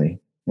independently.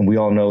 And we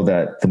all know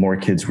that the more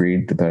kids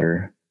read, the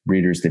better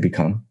readers they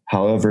become.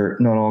 However,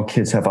 not all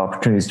kids have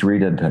opportunities to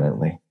read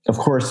independently. Of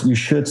course, you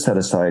should set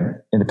aside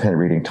independent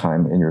reading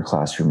time in your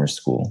classroom or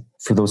school.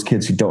 For those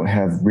kids who don't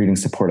have reading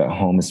support at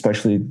home,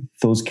 especially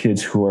those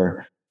kids who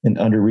are in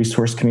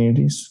under-resourced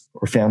communities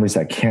or families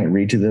that can't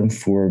read to them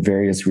for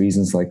various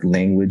reasons like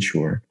language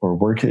or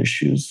work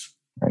issues,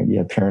 right? You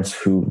have parents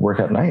who work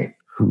at night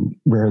who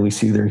rarely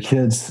see their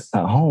kids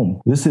at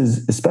home. This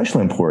is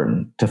especially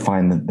important to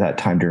find that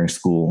time during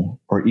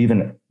school or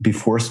even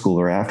before school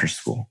or after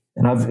school.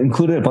 And I've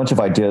included a bunch of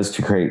ideas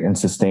to create and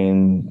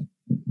sustain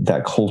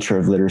that culture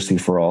of literacy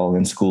for all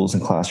in schools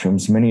and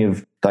classrooms. Many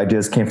of the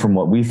ideas came from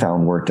what we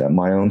found worked at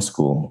my own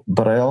school,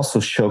 but I also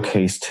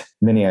showcased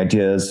many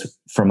ideas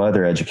from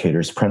other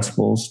educators,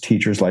 principals,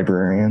 teachers,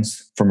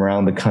 librarians from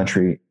around the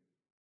country.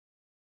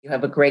 You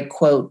have a great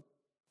quote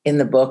in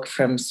the book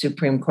from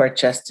Supreme Court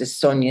Justice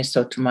Sonia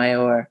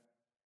Sotomayor.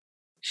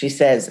 She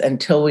says,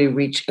 "Until we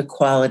reach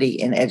equality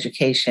in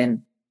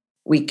education,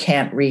 we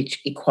can't reach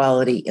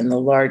equality in the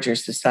larger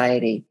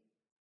society."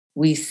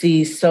 We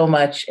see so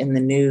much in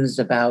the news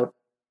about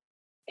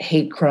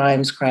hate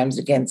crimes, crimes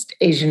against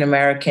Asian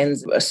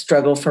Americans, a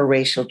struggle for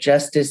racial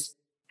justice.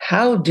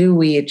 How do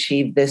we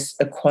achieve this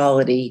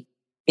equality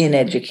in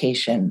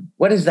education?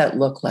 What does that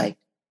look like?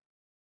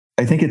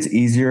 I think it's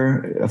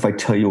easier if I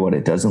tell you what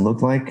it doesn't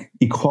look like.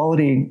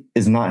 Equality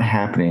is not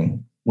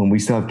happening when we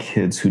still have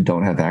kids who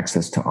don't have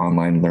access to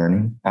online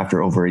learning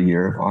after over a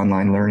year of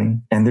online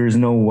learning. And there's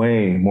no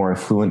way more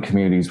affluent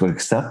communities would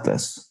accept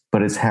this,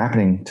 but it's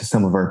happening to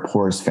some of our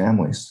poorest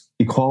families.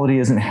 Equality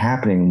isn't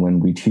happening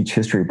when we teach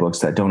history books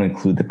that don't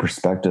include the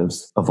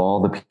perspectives of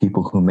all the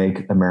people who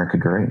make America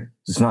great.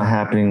 It's not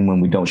happening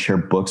when we don't share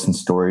books and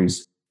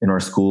stories in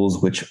our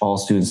schools, which all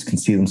students can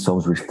see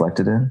themselves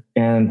reflected in.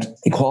 And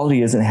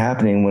equality isn't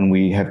happening when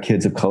we have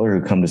kids of color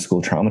who come to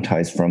school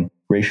traumatized from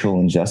racial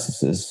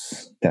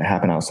injustices that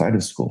happen outside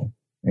of school.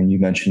 And you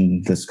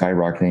mentioned the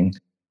skyrocketing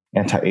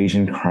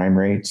anti-Asian crime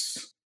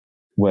rates,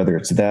 whether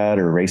it's that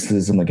or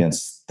racism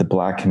against the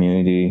Black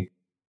community,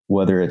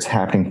 whether it's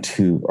happening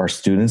to our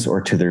students or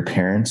to their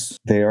parents,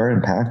 they are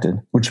impacted.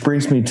 Which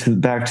brings me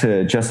back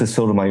to Justice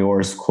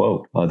Sotomayor's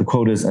quote. The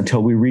quote is,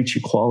 "Until we reach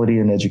equality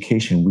in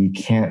education, we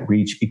can't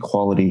reach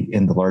equality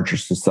in the larger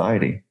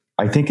society."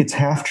 I think it's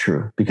half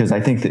true, because I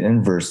think the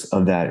inverse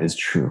of that is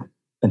true.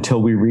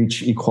 Until we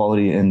reach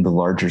equality in the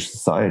larger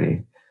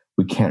society,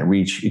 we can't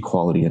reach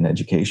equality in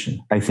education.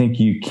 I think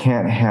you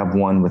can't have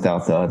one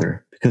without the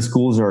other, because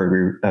schools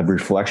are a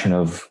reflection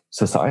of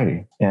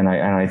society. And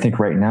I think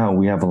right now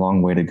we have a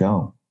long way to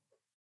go.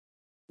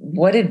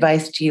 What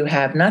advice do you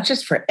have, not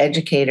just for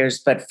educators,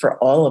 but for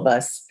all of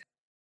us,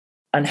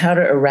 on how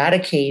to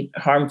eradicate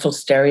harmful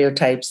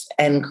stereotypes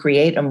and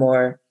create a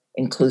more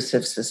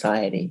inclusive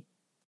society?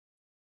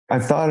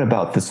 I've thought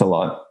about this a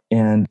lot,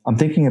 and I'm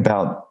thinking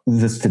about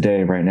this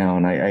today right now.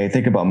 And I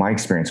think about my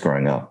experience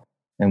growing up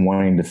and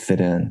wanting to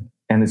fit in.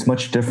 And it's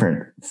much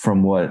different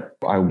from what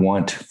I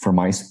want for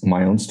my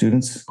own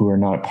students who are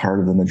not part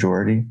of the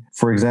majority.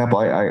 For example,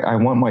 I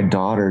want my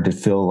daughter to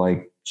feel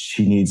like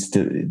she needs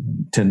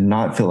to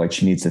not feel like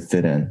she needs to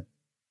fit in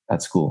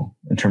at school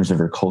in terms of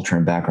her culture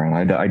and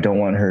background. I don't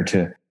want her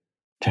to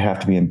have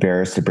to be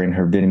embarrassed to bring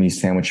her Vietnamese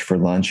sandwich for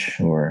lunch,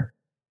 or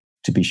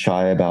to be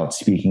shy about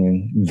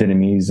speaking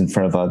Vietnamese in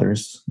front of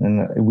others.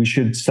 And we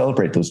should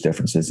celebrate those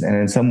differences. And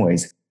in some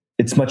ways,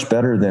 it's much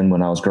better than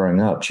when I was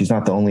growing up. She's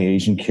not the only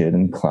Asian kid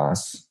in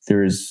class.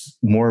 There's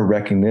more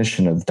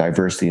recognition of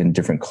diversity in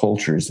different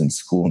cultures in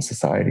school and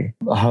society.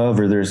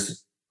 However,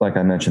 like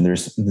I mentioned,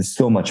 there's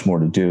still much more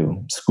to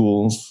do.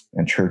 Schools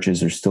and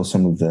churches are still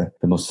some of the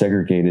most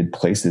segregated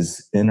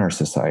places in our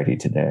society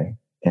today.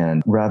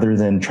 And rather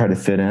than try to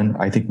fit in,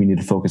 I think we need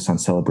to focus on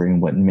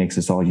celebrating what makes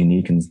us all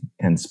unique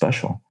and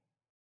special.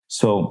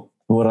 So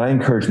what I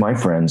encourage my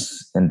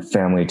friends and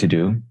family to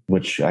do,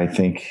 which I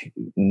think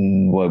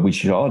what we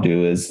should all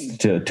do, is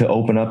to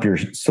open up your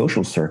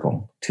social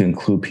circle to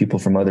include people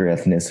from other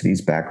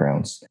ethnicities,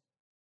 backgrounds,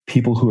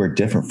 people who are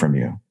different from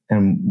you.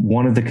 And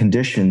one of the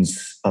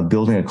conditions of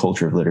building a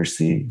culture of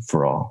literacy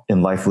for all,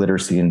 in life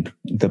literacy and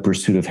the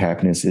pursuit of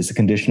happiness, is a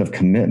condition of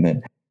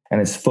commitment.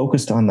 And it's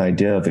focused on the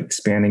idea of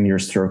expanding your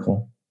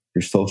circle,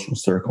 your social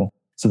circle,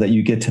 so that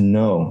you get to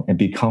know and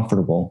be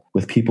comfortable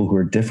with people who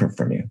are different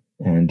from you.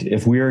 And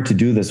if we are to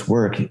do this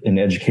work in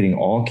educating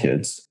all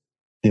kids,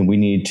 then we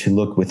need to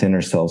look within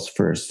ourselves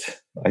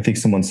first. I think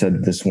someone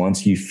said this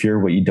once: you fear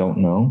what you don't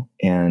know,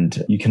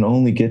 and you can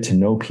only get to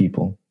know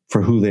people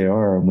for who they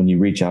are when you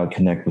reach out,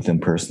 connect with them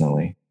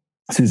personally.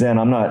 Suzanne,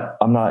 I'm not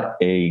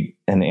an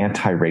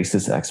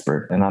anti-racist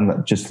expert, and I'm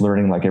not just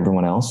learning like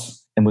everyone else.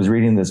 And was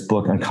reading this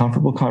book,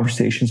 Uncomfortable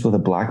Conversations with a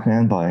Black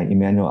Man by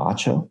Emmanuel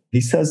Acho.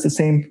 He says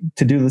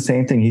to do the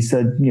same thing. He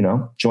said,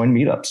 join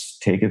meetups,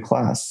 take a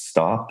class,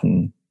 stop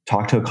and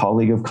talk to a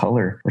colleague of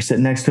color, or sit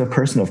next to a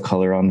person of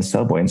color on the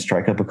subway and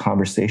strike up a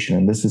conversation.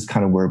 And this is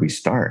kind of where we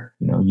start.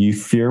 You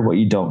fear what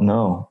you don't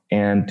know,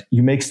 and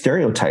you make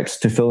stereotypes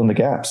to fill in the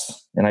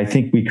gaps. And I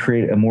think we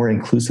create a more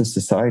inclusive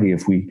society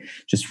if we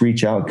just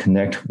reach out,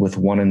 connect with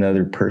one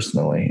another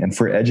personally. And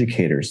for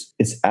educators,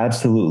 it's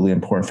absolutely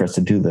important for us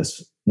to do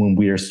this when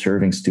we are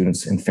serving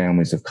students and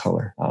families of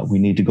color. We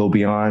need to go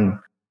beyond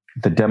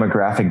the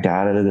demographic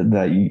data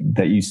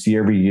that you see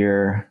every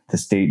year, the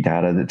state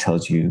data that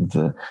tells you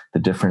the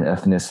different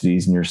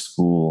ethnicities in your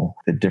school,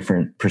 the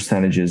different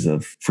percentages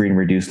of free and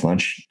reduced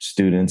lunch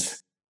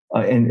students,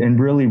 and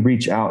really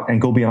reach out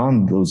and go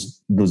beyond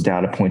those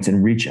data points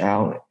and reach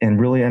out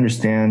and really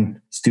understand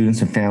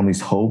students and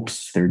families'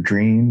 hopes, their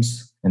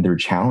dreams, and their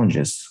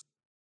challenges.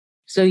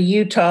 So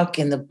you talk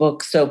in the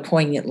book so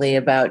poignantly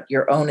about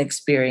your own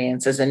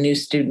experience as a new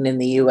student in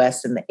the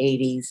US in the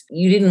 80s.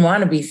 You didn't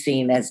want to be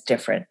seen as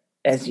different,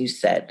 as you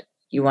said.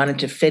 You wanted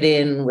to fit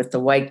in with the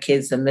white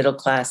kids, the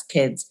middle-class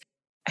kids.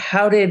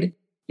 How did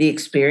the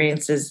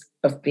experiences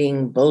of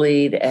being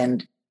bullied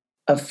and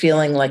of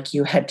feeling like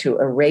you had to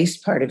erase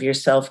part of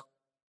yourself,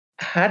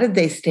 how did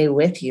they stay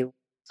with you?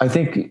 I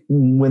think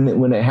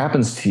when it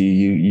happens to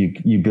you,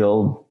 you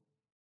build...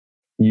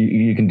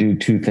 You can do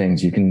two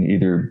things. You can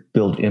either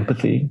build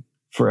empathy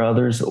for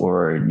others,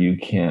 or you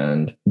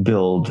can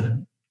build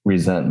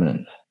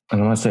resentment.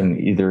 And I'm not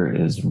saying either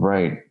is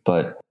right,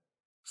 but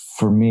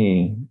for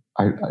me,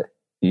 I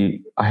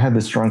had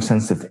this strong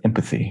sense of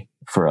empathy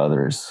for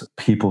others,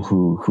 people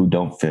who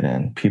don't fit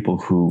in, people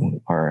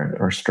who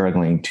are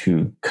struggling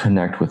to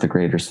connect with the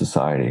greater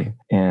society.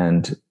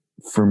 And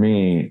for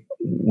me,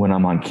 when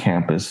I'm on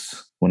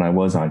campus, when I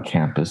was on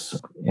campus,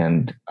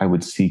 and I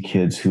would see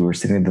kids who were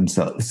sitting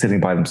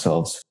by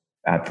themselves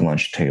at the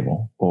lunch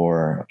table,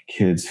 or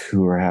kids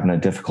who are having a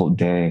difficult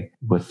day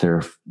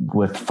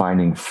with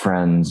finding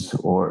friends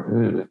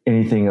or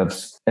anything of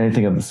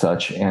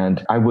such.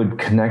 And I would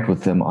connect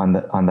with them on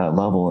that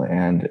level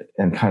and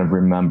kind of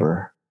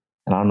remember.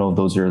 And I don't know if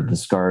those are the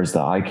scars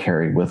that I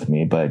carry with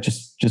me, but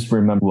just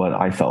remember what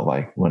I felt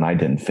like when I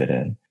didn't fit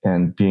in.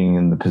 And being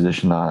in the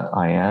position that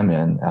I am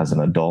in as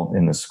an adult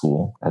in the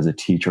school, as a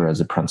teacher, as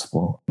a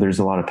principal, there's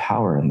a lot of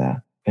power in that,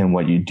 in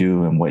what you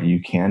do and what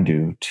you can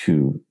do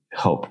to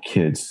help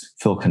kids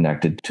feel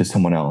connected to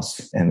someone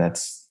else. And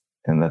that's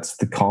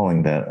the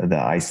calling that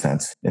I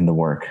sense in the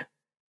work.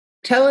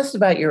 Tell us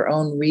about your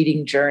own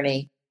reading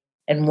journey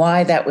and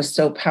why that was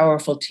so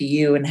powerful to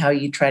you and how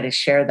you try to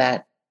share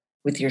that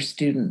with your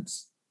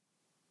students.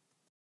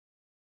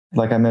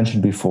 Like I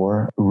mentioned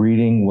before,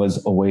 reading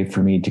was a way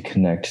for me to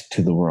connect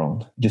to the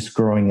world. Just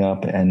growing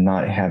up and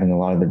not having a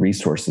lot of the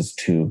resources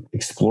to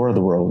explore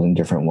the world in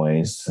different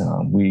ways.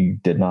 We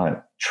did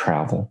not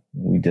travel.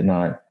 We did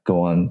not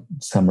go on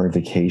summer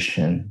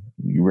vacation.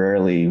 We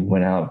rarely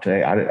went out.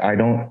 I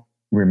don't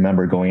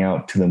remember going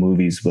out to the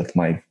movies with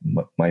my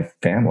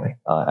family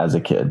as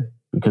a kid,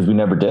 because we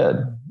never did.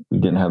 We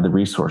didn't have the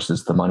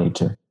resources, the money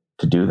to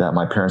do that.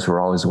 My parents were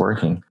always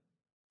working.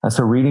 And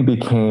so reading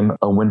became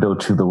a window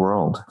to the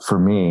world for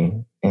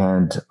me.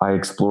 And I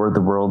explored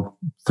the world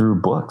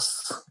through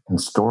books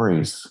and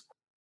stories.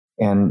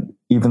 And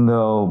even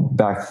though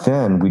back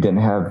then we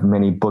didn't have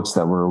many books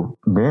that were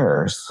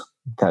mirrors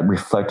that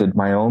reflected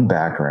my own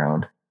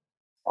background,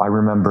 I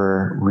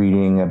remember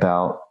reading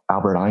about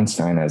Albert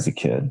Einstein as a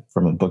kid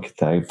from a book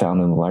that I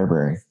found in the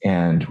library,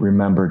 and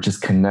remember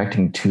just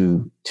connecting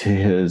to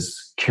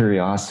his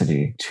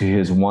curiosity, to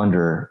his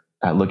wonder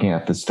at looking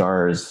at the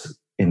stars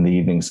in the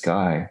evening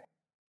sky,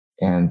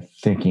 and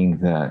thinking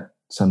that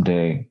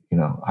someday,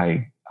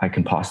 I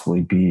can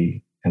possibly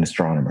be an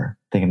astronomer,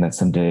 thinking that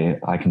someday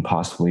I can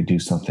possibly do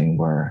something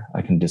where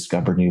I can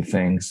discover new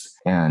things.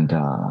 And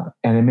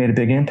it made a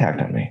big impact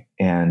on me.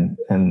 And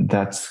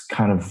that's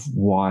kind of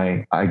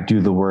why I do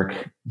the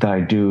work that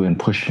I do in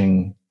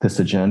pushing this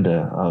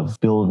agenda of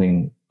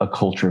building a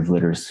culture of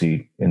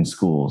literacy in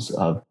schools,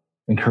 of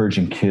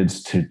encouraging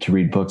kids to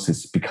read books.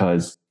 It's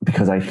because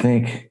I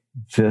think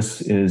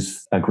this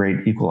is a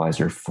great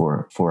equalizer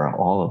for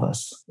all of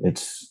us.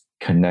 It's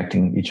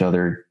connecting each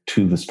other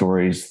to the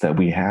stories that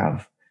we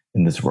have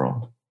in this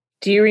world.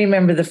 Do you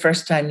remember the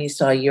first time you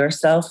saw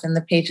yourself in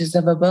the pages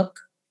of a book?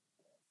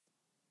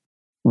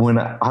 When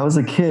I was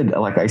a kid,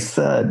 like I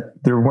said,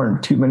 there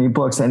weren't too many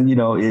books. And,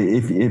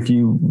 if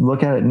you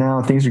look at it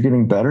now, things are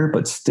getting better,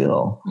 but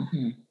still,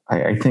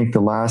 I think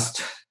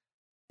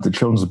the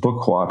Children's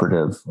Book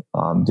Cooperative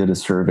did a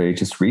survey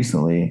just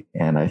recently,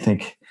 and I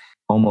think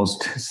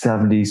almost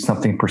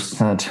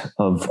 70%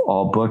 of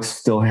all books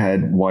still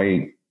had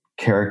white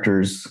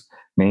characters,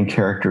 main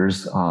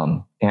characters,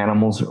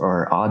 animals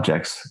or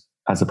objects,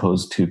 as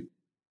opposed to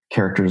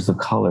characters of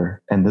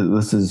color. And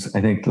this is, I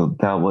think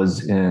that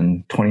was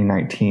in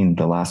 2019,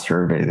 the last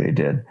survey they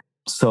did.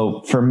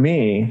 So for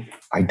me,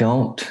 I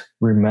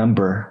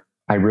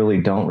really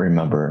don't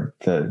remember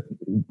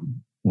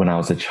when I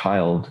was a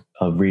child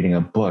of reading a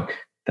book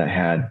that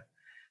had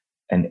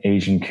an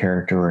Asian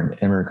character or an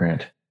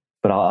immigrant.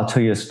 But I'll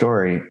tell you a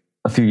story.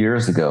 A few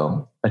years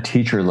ago, a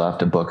teacher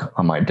left a book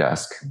on my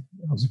desk.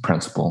 I was a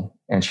principal.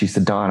 And she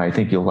said, "Don, I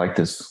think you'll like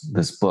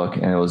this book."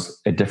 And it was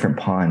A Different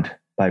Pond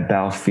by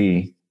Bao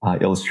Phi,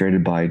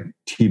 illustrated by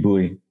Thi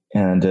Bui.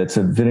 And it's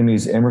a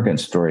Vietnamese immigrant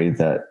story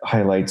that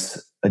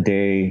highlights a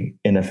day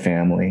in a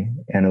family.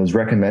 And it was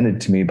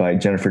recommended to me by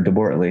Jennifer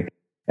DeBortley.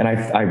 And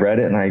I read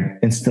it and I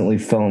instantly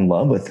fell in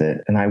love with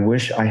it. And I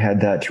wish I had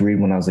that to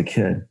read when I was a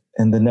kid.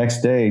 And the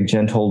next day,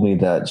 Jen told me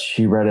that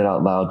she read it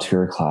out loud to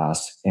her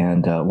class.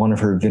 And one of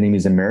her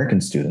Vietnamese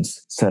American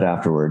students said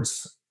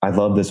afterwards, "I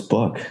love this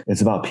book.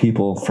 It's about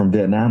people from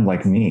Vietnam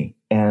like me."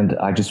 And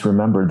I just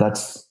remember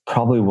that's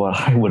probably what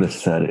I would have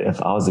said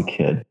if I was a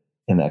kid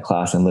in that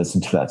class and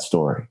listened to that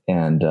story.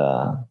 And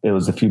it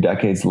was a few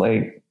decades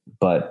late,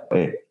 but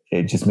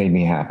it just made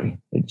me happy.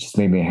 It just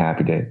made me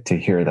happy to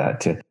hear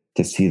that,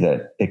 to see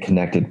that it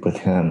connected with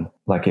him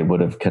like it would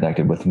have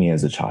connected with me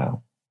as a child.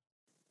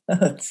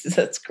 That's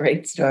a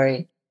great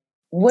story.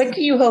 What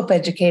do you hope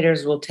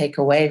educators will take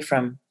away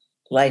from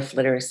life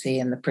literacy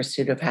and the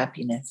pursuit of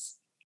happiness?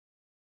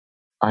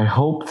 I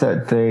hope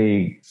that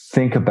they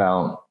think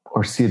about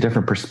or see a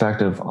different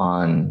perspective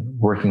on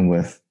working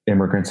with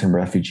immigrants and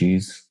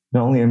refugees.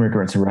 Not only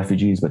immigrants and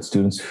refugees, but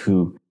students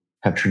who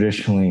have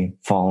traditionally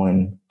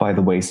fallen by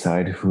the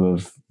wayside, who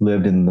have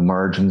lived in the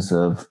margins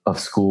of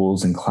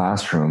schools and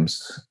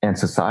classrooms and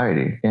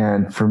society.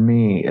 And for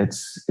me,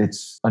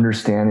 it's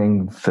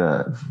understanding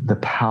the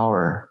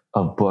power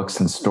of books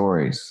and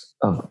stories,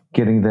 of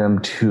getting them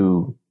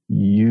to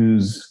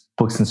use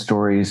books and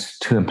stories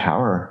to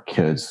empower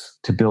kids,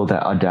 to build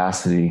that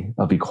audacity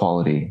of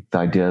equality, the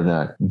idea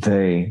that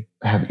they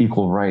have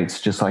equal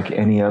rights just like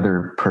any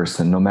other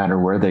person, no matter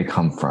where they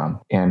come from,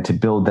 and to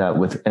build that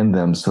within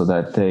them so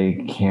that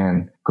they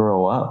can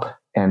grow up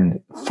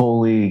and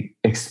fully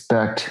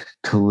expect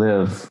to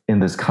live in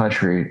this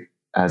country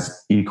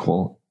as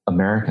equal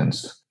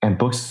Americans. And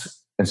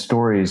books and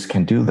stories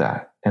can do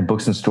that. And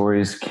books and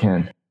stories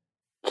can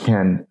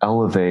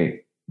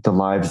elevate the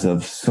lives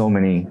of so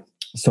many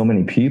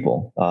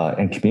people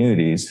and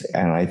communities.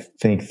 And I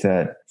think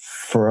that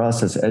for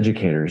us as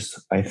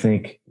educators, I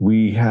think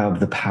we have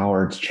the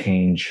power to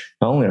change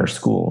not only our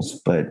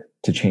schools, but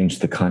to change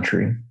the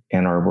country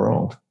and our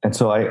world. And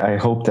so I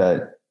hope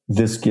that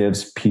this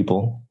gives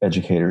people,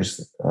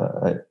 educators,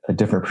 a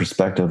different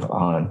perspective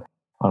on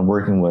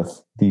working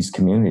with these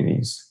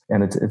communities.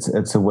 And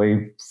it's a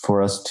way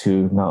for us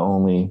to not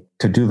only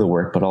to do the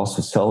work, but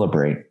also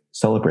celebrate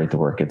the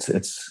work.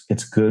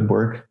 It's good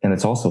work, and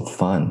it's also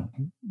fun.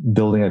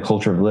 Building a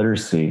culture of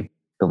literacy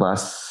the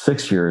last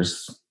 6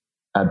 years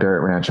at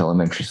Barrett Ranch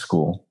Elementary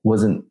School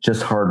wasn't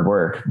just hard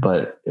work,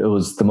 but it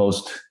was the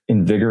most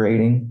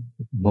invigorating,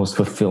 most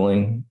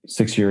fulfilling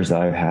 6 years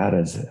that I've had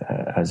as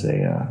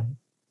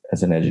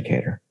an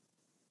educator.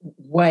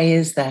 Why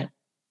is that?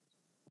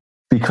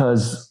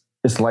 Because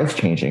it's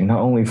life-changing, not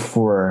only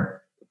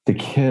for the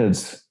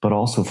kids, but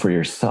also for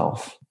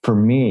yourself. For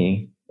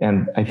me,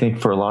 and I think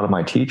for a lot of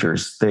my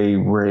teachers, they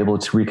were able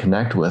to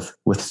reconnect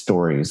with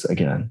stories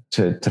again,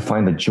 to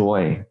find the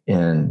joy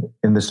in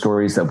the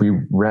stories that we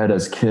read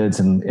as kids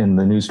and in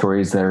the new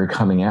stories that are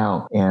coming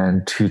out,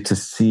 and to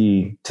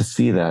see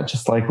that,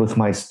 just like with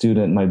my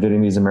student, my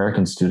Vietnamese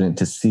American student,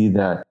 to see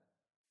that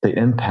the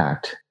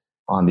impact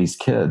on these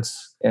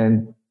kids,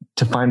 and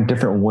to find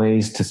different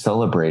ways to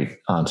celebrate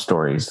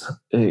stories.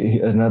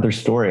 Another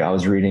story, I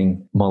was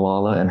reading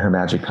Malala and Her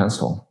Magic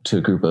Pencil to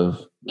a group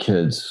of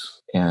kids.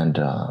 And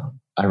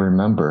I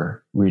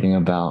remember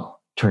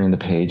turning the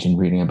page and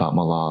reading about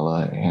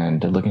Malala,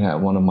 and looking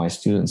at one of my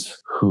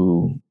students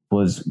who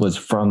was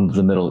from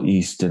the Middle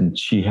East, and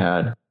she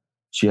had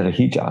a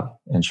hijab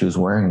and she was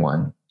wearing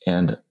one.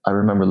 And I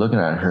remember looking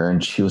at her,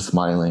 and she was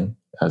smiling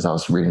as I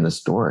was reading the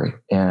story.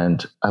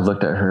 And I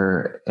looked at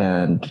her,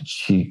 and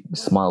she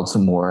smiled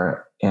some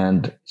more,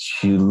 and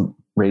she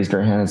raised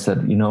her hand and said,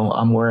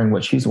 I'm wearing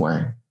what she's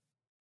wearing.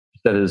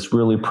 That is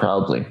really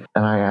proudly.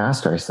 And I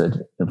asked her, I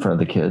said, in front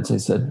of the kids, I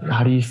said,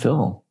 how do you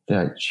feel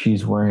that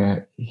she's wearing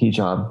a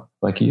hijab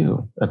like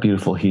you, a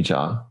beautiful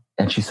hijab?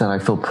 And she said, I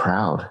feel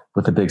proud,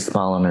 with a big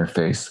smile on her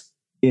face.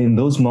 In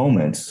those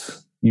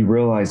moments, you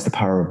realize the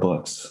power of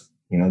books.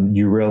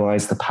 You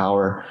realize the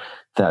power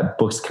that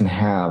books can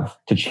have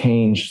to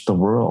change the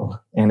world.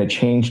 And it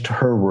changed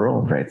her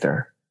world right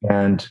there.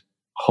 And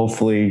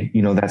hopefully,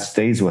 that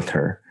stays with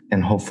her.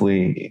 And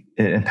hopefully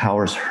it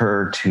empowers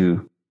her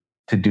to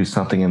do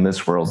something in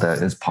this world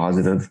that is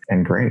positive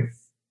and great.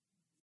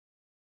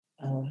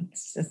 Oh,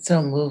 it's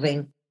so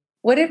moving.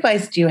 What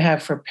advice do you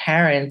have for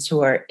parents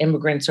who are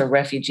immigrants or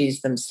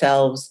refugees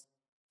themselves?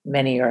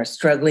 Many are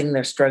struggling.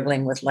 They're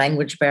struggling with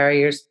language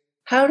barriers.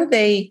 How do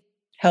they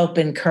help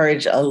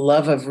encourage a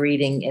love of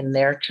reading in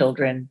their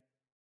children,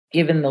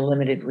 given the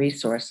limited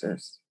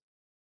resources?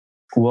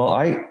 Well,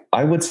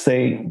 I would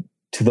say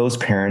to those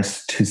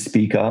parents to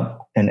speak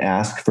up and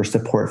ask for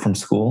support from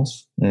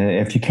schools.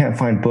 If you can't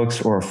find books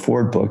or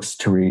afford books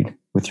to read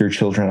with your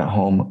children at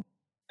home,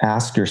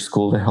 ask your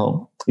school to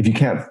help. If you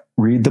can't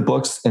read the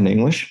books in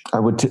English, I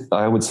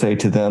would say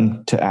to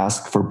them to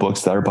ask for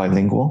books that are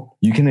bilingual.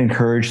 You can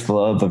encourage the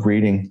love of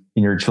reading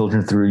in your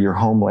children through your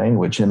home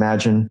language.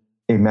 Imagine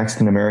a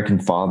Mexican-American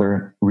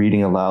father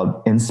reading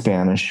aloud in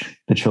Spanish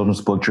the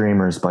children's book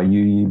Dreamers by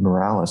Yuyi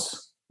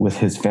Morales with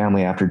his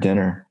family after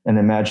dinner. And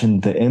imagine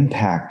the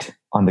impact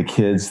on the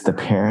kids, the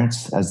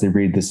parents, as they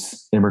read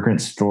this immigrant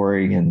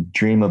story and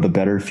dream of a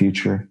better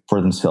future for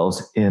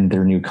themselves in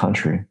their new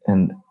country.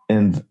 And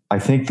I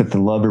think that the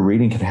love of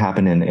reading can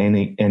happen in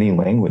any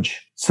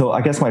language. So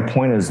I guess my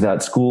point is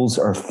that schools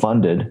are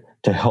funded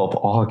to help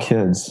all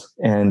kids.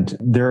 And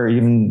there are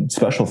even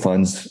special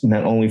funds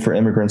meant only for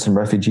immigrants and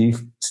refugee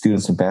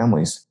students and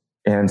families.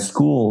 And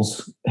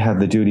schools have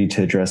the duty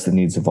to address the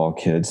needs of all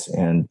kids.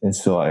 And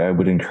so I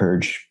would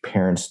encourage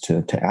parents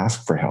to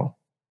ask for help.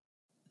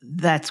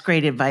 That's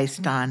great advice,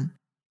 Don.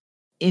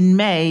 In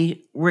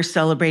May, we're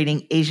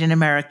celebrating Asian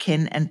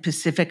American and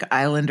Pacific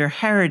Islander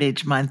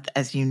Heritage Month,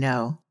 as you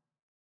know.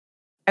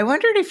 I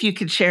wondered if you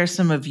could share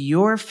some of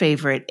your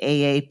favorite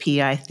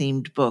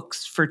AAPI-themed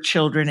books for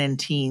children and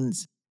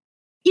teens,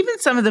 even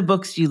some of the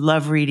books you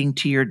love reading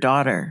to your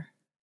daughter.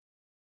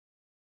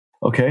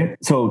 Okay,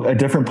 so A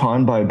Different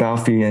Pond by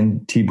Bao Phi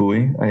and Thi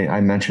Bui.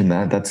 I mentioned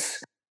that.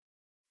 That's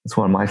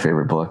one of my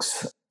favorite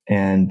books.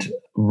 And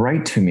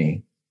Write to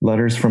Me,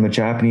 letters from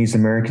Japanese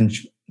American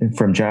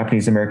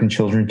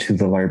children to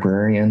the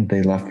librarian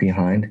they left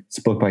behind. It's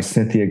a book by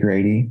Cynthia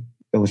Grady,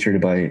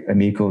 illustrated by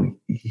Amiko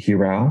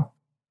Hirao.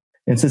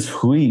 It's a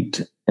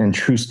sweet and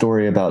true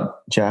story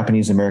about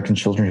Japanese American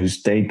children who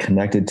stayed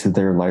connected to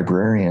their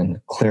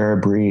librarian, Clara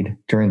Breed,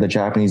 during the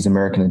Japanese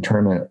American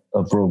internment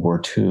of World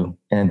War II.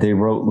 And they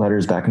wrote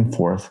letters back and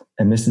forth.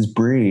 And Mrs.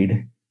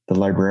 Breed, the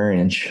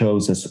librarian,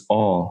 shows us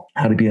all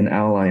how to be an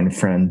ally and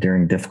friend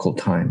during difficult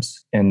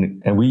times.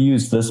 And we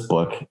use this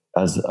book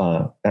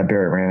at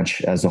Barrett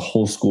Ranch as a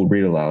whole school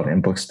read aloud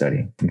and book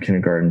study from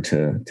kindergarten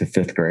to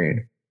fifth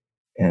grade.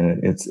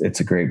 And it's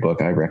a great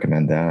book. I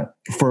recommend that.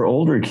 For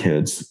older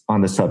kids,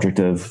 on the subject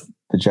of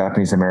the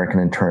Japanese American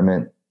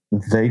internment,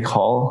 They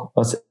Call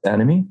Us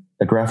Enemy,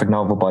 a graphic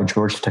novel by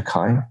George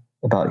Takei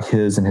about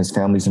his and his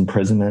family's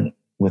imprisonment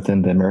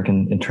within the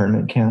American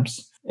internment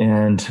camps.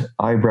 And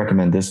I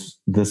recommend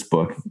this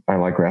book. I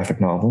like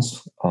graphic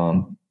novels,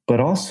 but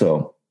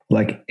also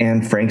like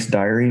Anne Frank's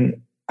diary.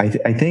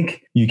 I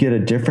think you get a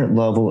different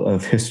level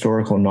of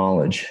historical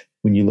knowledge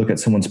when you look at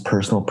someone's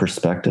personal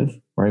perspective,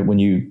 right? When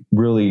you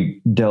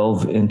really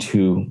delve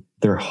into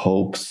their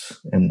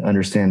hopes and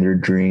understand their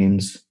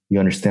dreams, you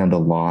understand the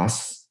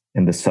loss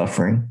and the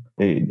suffering.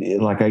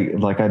 Like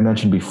I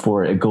mentioned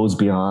before, it goes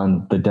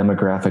beyond the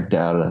demographic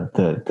data,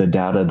 the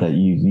data that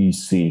you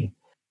see.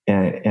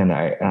 And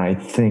I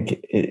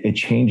think it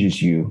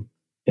changes you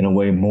in a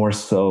way more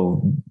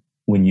so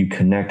when you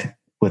connect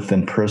with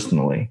them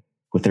personally,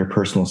 with their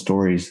personal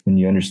stories, when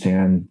you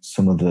understand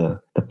some of the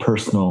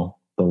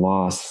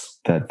loss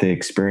that they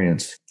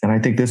experience. And I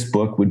think this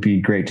book would be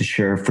great to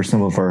share for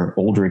some of our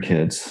older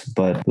kids,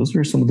 but those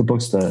are some of the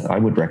books that I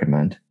would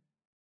recommend.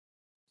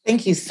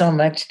 Thank you so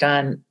much,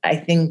 Don. I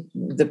think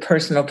the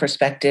personal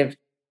perspective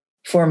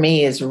for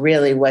me is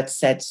really what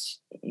sets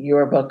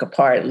your book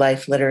apart,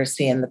 Life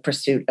Literacy and the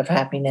Pursuit of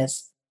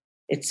Happiness.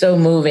 It's so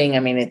moving. I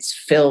mean, it's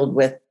filled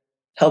with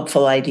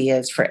helpful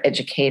ideas for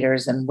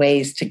educators and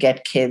ways to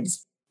get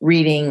kids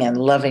reading and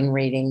loving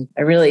reading.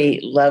 I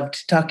really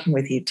loved talking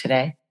with you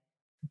today.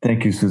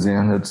 Thank you,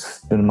 Suzanne. It's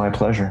been my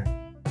pleasure.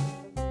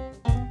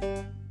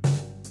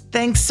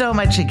 Thanks so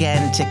much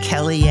again to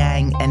Kelly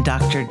Yang and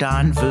Dr.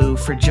 Don Vu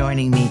for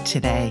joining me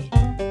today.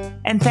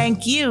 And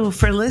thank you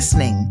for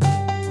listening.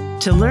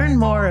 To learn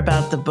more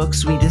about the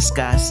books we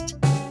discussed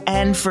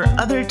and for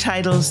other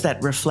titles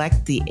that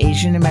reflect the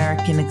Asian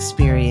American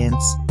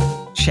experience,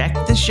 check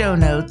the show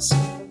notes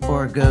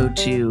or go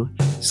to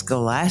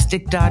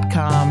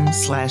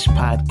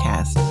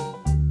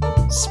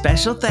scholastic.com/podcast.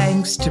 Special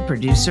thanks to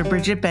producer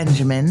Bridget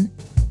Benjamin,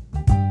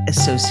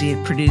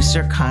 associate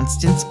producer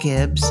Constance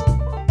Gibbs,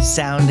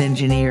 sound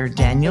engineer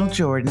Daniel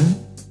Jordan,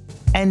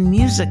 and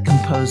music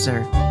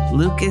composer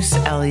Lucas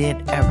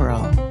Elliott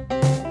Eberl.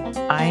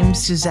 I'm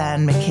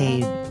Suzanne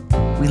McCabe.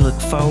 We look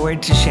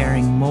forward to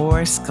sharing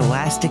more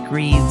Scholastic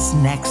Reads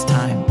next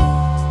time.